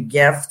and a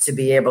gift to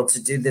be able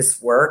to do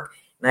this work.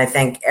 And I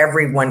thank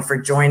everyone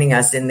for joining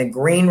us in the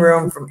green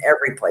room from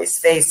every place,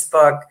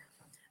 Facebook,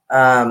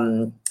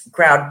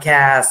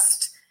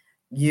 Crowdcast,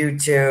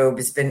 YouTube.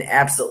 It's been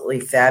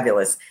absolutely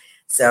fabulous.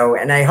 So,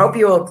 and I hope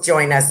you will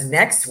join us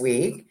next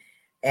week.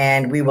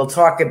 And we will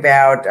talk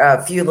about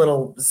a few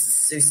do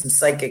some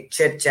psychic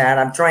chit chat.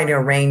 I'm trying to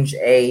arrange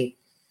a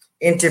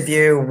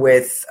interview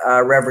with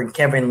Reverend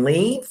Kevin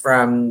Lee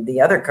from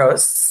the other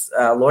coasts,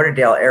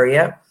 Lauderdale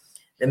area,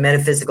 the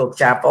Metaphysical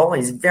Chapel.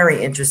 He's a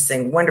very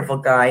interesting, wonderful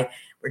guy.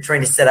 We're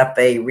trying to set up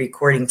a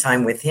recording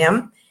time with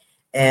him.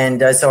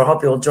 And so I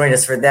hope you'll join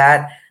us for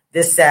that.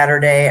 This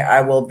Saturday,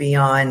 I will be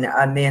on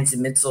Mans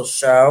and Mitzel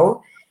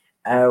show,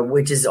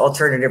 which is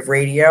alternative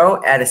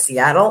radio out of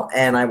Seattle.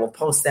 And I will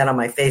post that on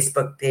my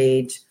Facebook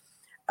page.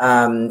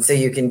 So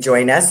you can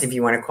join us if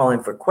you want to call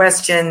in for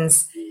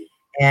questions.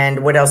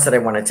 And what else did I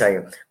want to tell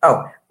you?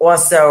 Oh,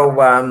 also,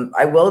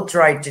 I will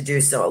try to do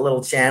a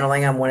little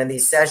channeling on one of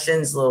these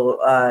sessions, a little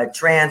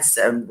trance.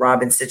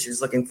 Robin Stitch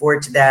is looking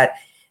forward to that.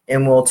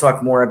 And we'll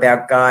talk more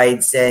about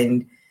guides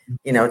and,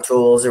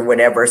 tools or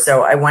whatever.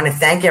 So I want to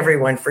thank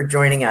everyone for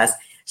joining us.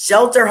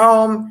 Shelter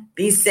home,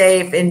 be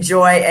safe,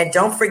 enjoy, and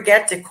don't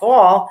forget to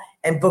call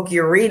and book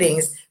your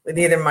readings with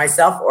either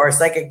myself or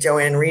Psychic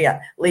Joanne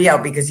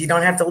Leo, because you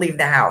don't have to leave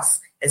the house.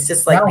 It's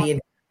just like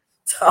being.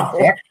 So,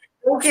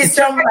 thank you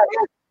so much.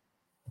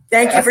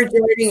 Thank you for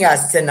joining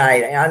us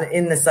tonight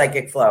in the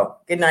Psychic Flow.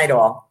 Good night,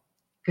 all.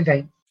 Good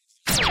night.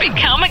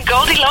 Become a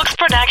Goldilocks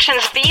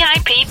Productions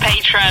VIP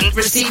patron.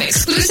 Receive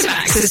exclusive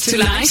access to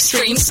live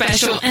stream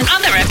special and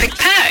other epic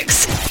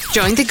perks.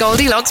 Join the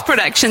Goldilocks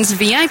Productions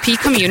VIP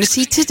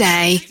community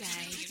today.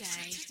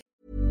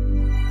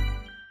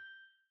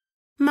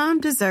 Mom Mom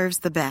deserves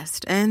the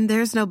best, and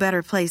there's no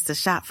better place to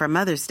shop for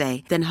Mother's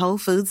Day than Whole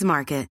Foods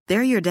Market.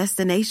 They're your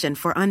destination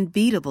for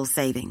unbeatable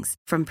savings,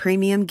 from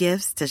premium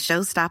gifts to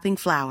show-stopping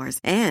flowers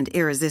and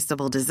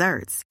irresistible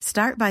desserts.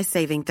 Start by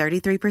saving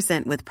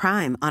 33% with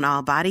Prime on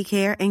all body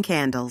care and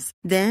candles.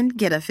 Then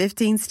get a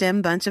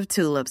 15-stem bunch of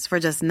tulips for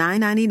just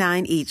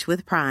 $9.99 each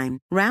with Prime.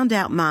 Round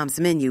out Mom's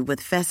menu with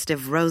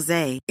festive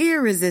rosé,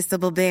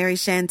 irresistible berry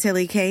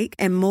chantilly cake,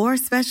 and more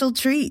special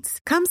treats.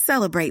 Come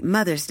celebrate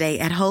Mother's Day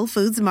at Whole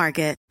Foods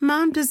Market.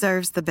 Mom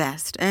deserves the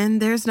best,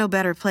 and there's no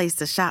better place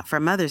to shop for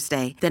Mother's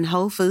Day than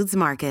Whole Foods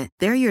Market.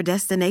 They're your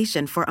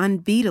destination for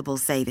unbeatable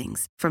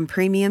savings, from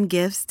premium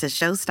gifts to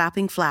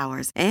show-stopping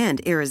flowers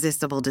and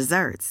irresistible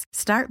desserts.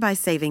 Start by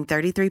saving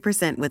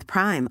 33% with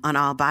Prime on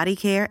all body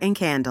care and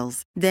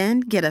candles.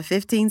 Then get a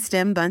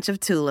 15-stem bunch of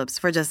tulips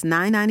for just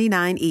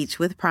 $9.99 each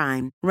with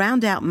Prime.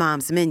 Round out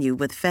Mom's menu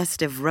with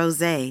festive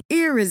rosé,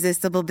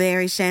 irresistible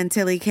berry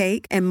chantilly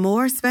cake, and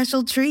more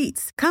special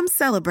treats. Come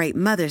celebrate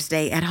Mother's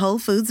Day at Whole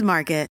Foods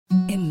Market.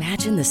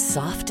 Imagine the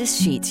softest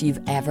sheets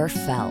you've ever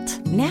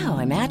felt. Now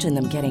imagine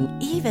them getting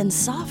even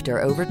softer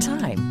over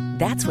time.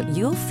 That's what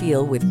you'll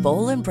feel with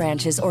Boll &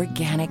 Branch's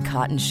organic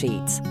cotton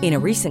sheets. In a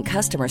recent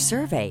customer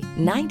survey,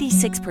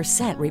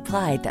 96%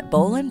 replied that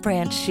Boll &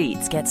 Branch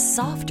sheets get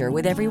softer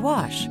with every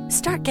wash.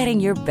 Start getting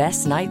your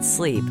best night's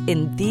sleep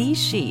in these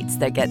sheets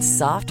that get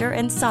softer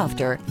and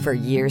softer for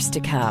years to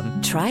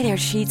come. Try their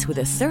sheets with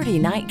a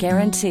 30-night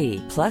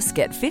guarantee. Plus,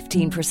 get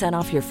 15%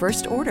 off your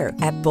first order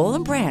at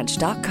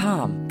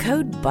bollandbranch.com.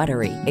 Code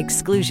BUTTERY.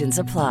 Exclusions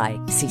apply.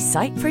 See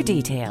site for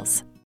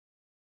details.